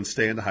into and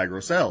stay into high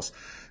growth sales.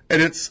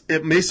 And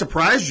it may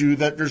surprise you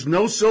that there's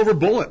no silver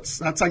bullets.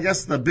 That's, I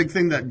guess, the big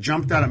thing that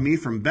jumped out of me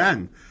from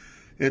Ben.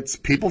 It's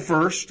people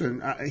first,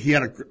 and he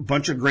had a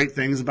bunch of great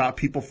things about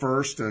people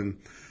first. And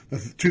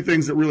the two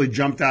things that really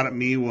jumped out at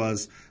me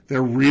was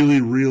they're really,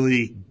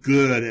 really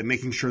good at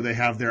making sure they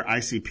have their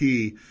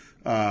ICP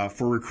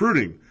for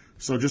recruiting.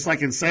 So just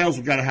like in sales,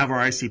 we've got to have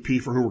our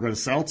ICP for who we're going to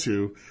sell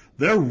to.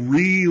 They're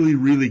really,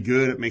 really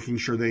good at making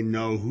sure they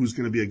know who's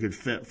going to be a good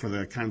fit for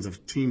the kinds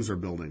of teams they're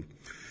building.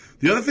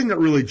 The other thing that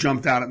really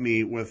jumped out at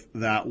me with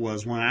that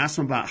was when I asked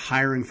them about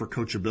hiring for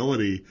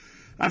coachability,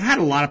 I've had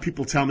a lot of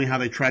people tell me how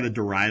they try to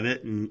derive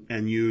it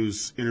and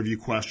use interview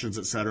questions,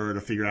 et cetera,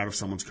 to figure out if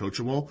someone's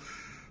coachable.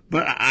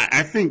 But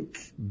I think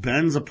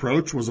Ben's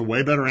approach was a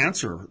way better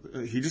answer.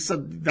 He just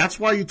said, that's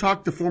why you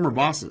talk to former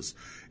bosses.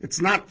 It's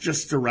not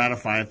just to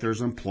ratify if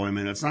there's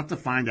employment. It's not to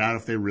find out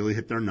if they really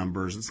hit their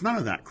numbers. It's none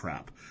of that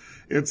crap.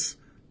 It's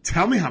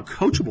tell me how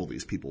coachable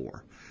these people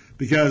were.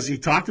 because he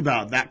talked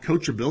about that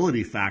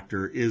coachability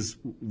factor is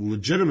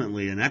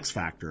legitimately an X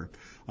factor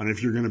on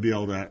if you're going to be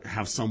able to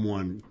have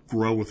someone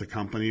grow with a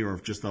company or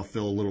if just they'll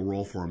fill a little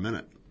role for a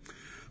minute.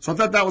 So I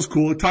thought that was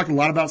cool. He talked a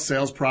lot about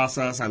sales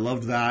process. I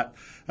loved that.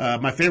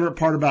 My favorite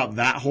part about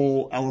that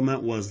whole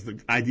element was the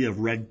idea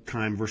of red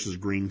time versus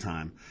green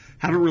time.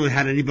 Haven't really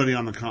had anybody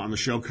on the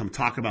show come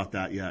talk about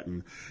that yet,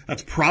 and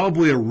that's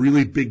probably a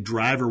really big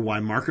driver why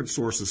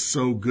MarketSource is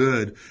so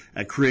good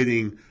at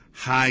creating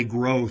high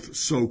growth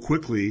so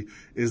quickly,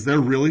 is they're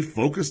really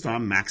focused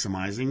on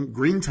maximizing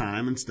green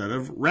time instead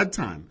of red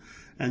time.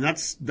 And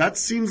that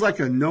seems like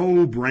a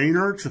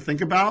no-brainer to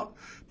think about,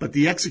 but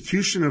the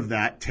execution of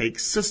that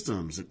takes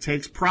systems, it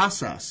takes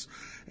process.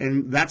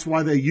 And that's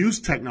why they use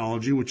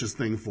technology, which is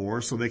Thing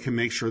 4, so they can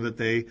make sure that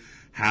they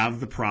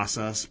have the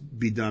process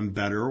be done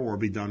better or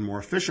be done more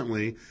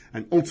efficiently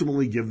and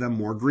ultimately give them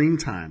more green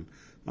time.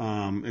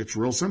 It's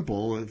real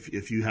simple.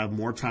 If you have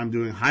more time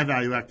doing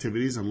high-value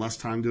activities and less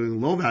time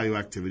doing low-value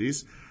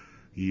activities,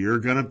 you're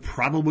going to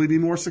probably be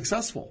more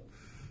successful.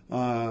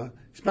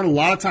 Spent a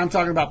lot of time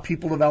talking about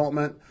people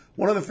development.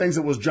 One of the things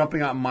that was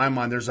jumping out in my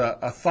mind, there's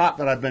a thought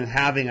that I've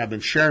been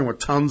sharing with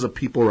tons of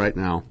people right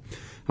now.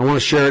 I want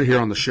to share it here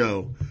on the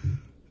show.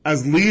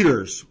 As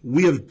leaders,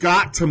 we have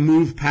got to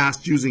move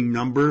past using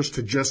numbers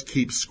to just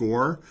keep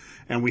score,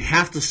 and we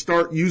have to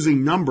start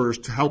using numbers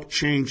to help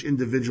change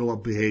individual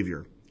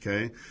behavior,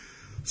 okay?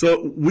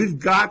 So we've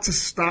got to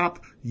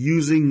stop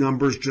using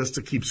numbers just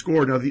to keep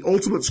score. Now, the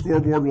ultimate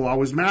scoreboard will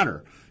always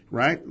matter,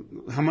 right?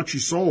 How much you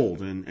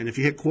sold and if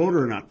you hit quota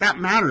or not. That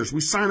matters.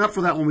 We sign up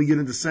for that when we get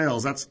into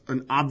sales. That's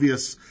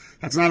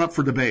not up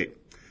for debate.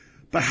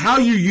 But how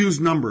you use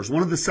numbers,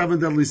 one of the 7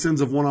 deadly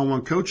sins of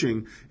one-on-one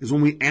coaching is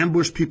when we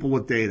ambush people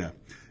with data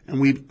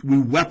and we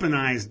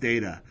weaponize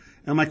data.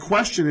 And my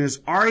question is,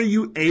 are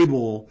you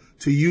able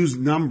to use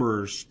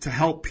numbers to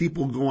help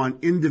people go on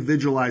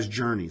individualized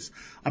journeys?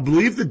 I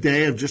believe the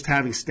day of just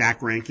having stack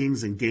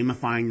rankings and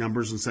gamifying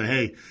numbers and say,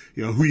 hey,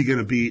 who are you going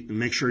to beat, and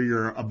make sure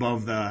you're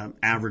above the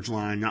average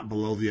line, not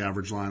below the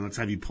average line. Let's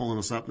have you pulling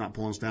us up, not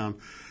pulling us down.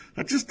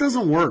 That just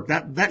doesn't work.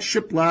 That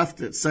ship left,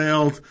 it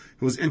sailed,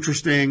 it was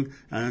interesting,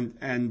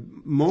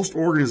 and most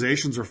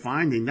organizations are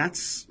finding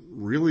that's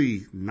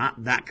really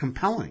not that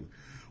compelling.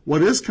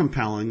 What is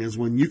compelling is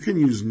when you can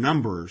use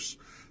numbers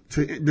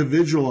to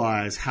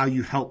individualize how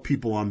you help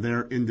people on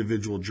their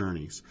individual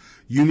journeys.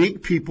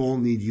 Unique people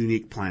need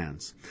unique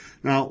plans.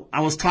 Now, I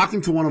was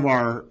talking to one of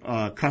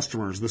our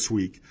customers this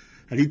week,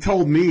 and he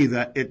told me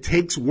that it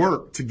takes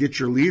work to get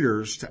your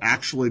leaders to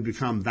actually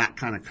become that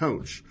kind of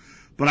coach.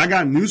 But I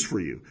got news for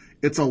you.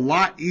 It's a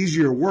lot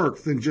easier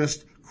work than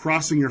just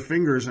crossing your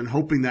fingers and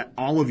hoping that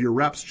all of your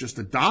reps just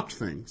adopt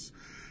things.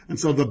 And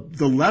so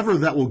the lever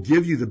that will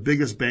give you the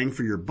biggest bang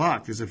for your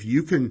buck is if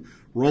you can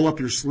roll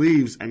up your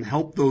sleeves and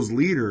help those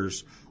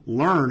leaders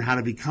learn how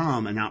to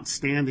become an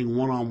outstanding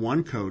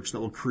one-on-one coach that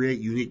will create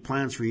unique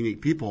plans for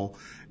unique people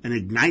and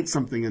ignite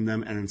something in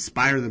them and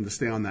inspire them to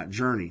stay on that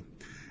journey.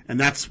 And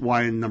that's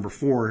why in number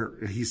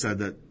 4, he said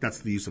that that's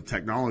the use of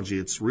technology.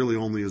 It's really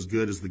only as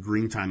good as the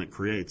green time it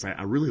creates.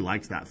 I really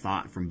liked that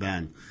thought from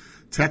Ben.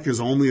 Tech is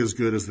only as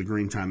good as the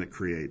green time it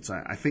creates.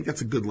 I think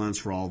that's a good lens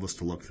for all of us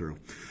to look through.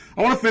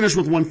 I want to finish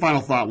with one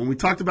final thought. When we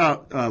talked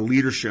about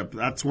leadership,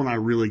 that's when I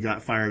really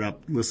got fired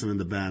up listening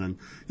to Ben. And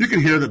you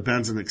can hear that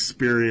Ben's an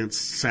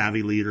experienced,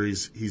 savvy leader.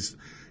 He's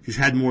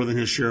had more than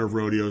his share of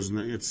rodeos, and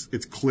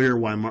it's clear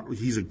why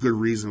he's a good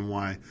reason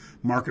why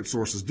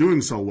MarketSource is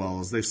doing so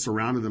well, is they've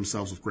surrounded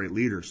themselves with great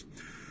leaders.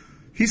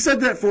 He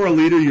said that for a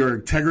leader, your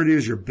integrity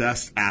is your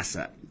best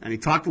asset. And he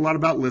talked a lot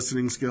about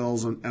listening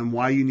skills and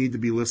why you need to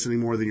be listening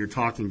more than you're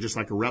talking, just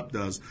like a rep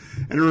does.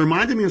 And it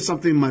reminded me of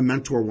something my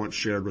mentor once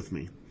shared with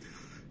me.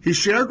 He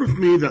shared with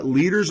me that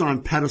leaders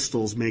on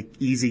pedestals make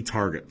easy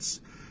targets.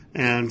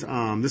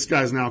 And this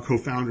guy's now a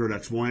co-founder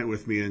at Xvoyant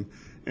with me,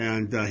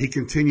 and he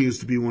continues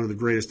to be one of the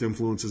greatest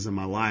influences in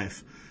my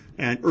life.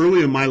 And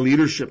early in my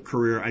leadership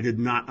career, I did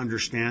not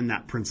understand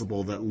that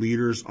principle that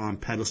leaders on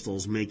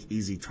pedestals make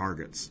easy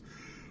targets.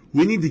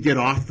 We need to get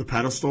off the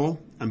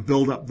pedestal and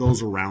build up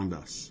those around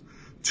us.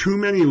 Too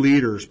many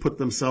leaders put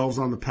themselves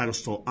on the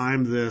pedestal.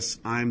 I'm this,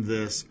 I'm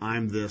this,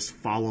 I'm this.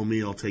 Follow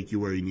me. I'll take you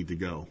where you need to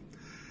go.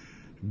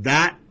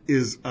 That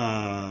is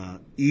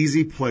an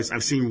easy place.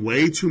 I've seen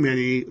way too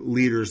many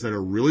leaders that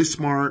are really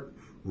smart,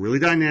 really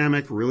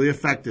dynamic, really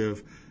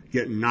effective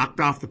get knocked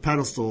off the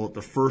pedestal at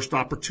the first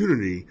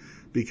opportunity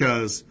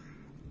because,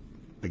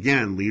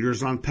 again,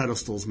 leaders on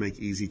pedestals make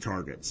easy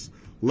targets.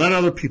 Let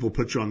other people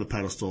put you on the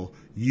pedestal.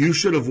 You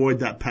should avoid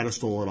that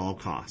pedestal at all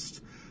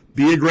costs.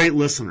 Be a great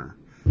listener.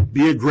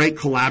 Be a great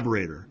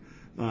collaborator.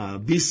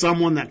 Be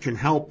someone that can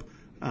help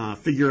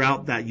figure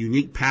out that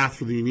unique path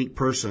for the unique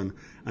person,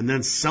 and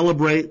then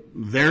celebrate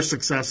their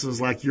successes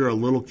like you're a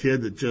little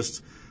kid that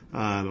just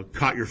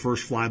caught your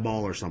first fly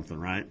ball or something,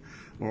 right?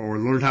 Or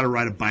learned how to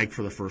ride a bike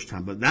for the first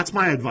time. But that's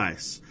my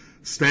advice.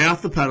 Stay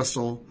off the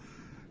pedestal.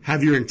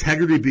 Have your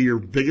integrity be your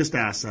biggest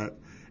asset.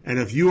 And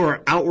if you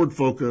are outward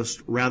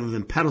focused rather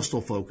than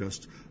pedestal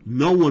focused,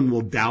 no one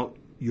will doubt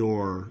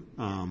your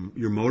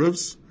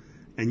motives,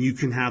 and you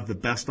can have the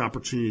best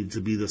opportunity to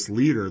be this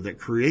leader that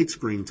creates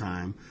green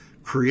time,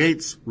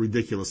 creates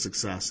ridiculous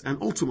success, and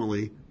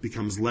ultimately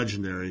becomes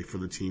legendary for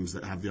the teams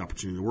that have the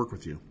opportunity to work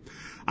with you.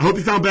 I hope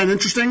you found Ben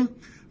interesting.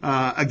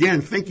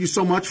 Again, thank you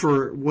so much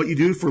for what you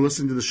do, for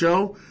listening to the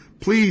show.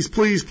 Please,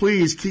 please,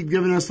 please keep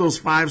giving us those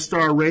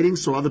 5-star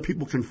ratings so other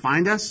people can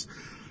find us.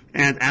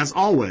 And as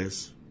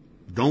always,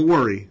 don't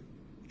worry,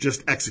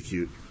 just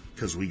execute,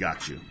 because we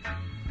got you.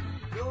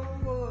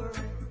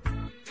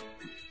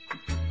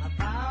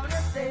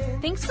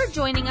 Thanks for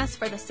joining us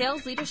for the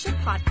Sales Leadership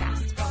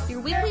Podcast,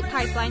 your weekly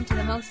pipeline to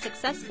the most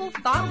successful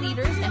thought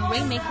leaders and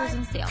rainmakers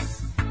in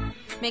sales.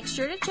 Make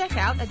sure to check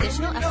out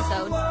additional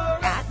episodes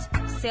at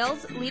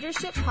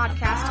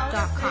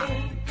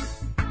salesleadershippodcast.com.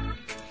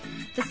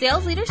 The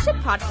Sales Leadership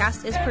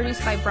Podcast is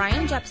produced by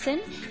Brian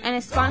Jepson and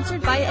is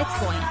sponsored by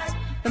Xvoyant,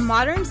 the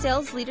modern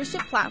sales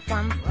leadership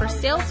platform for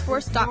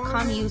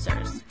Salesforce.com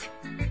users.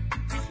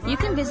 You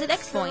can visit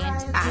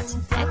Xvoyant at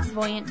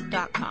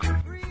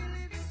xvoyant.com.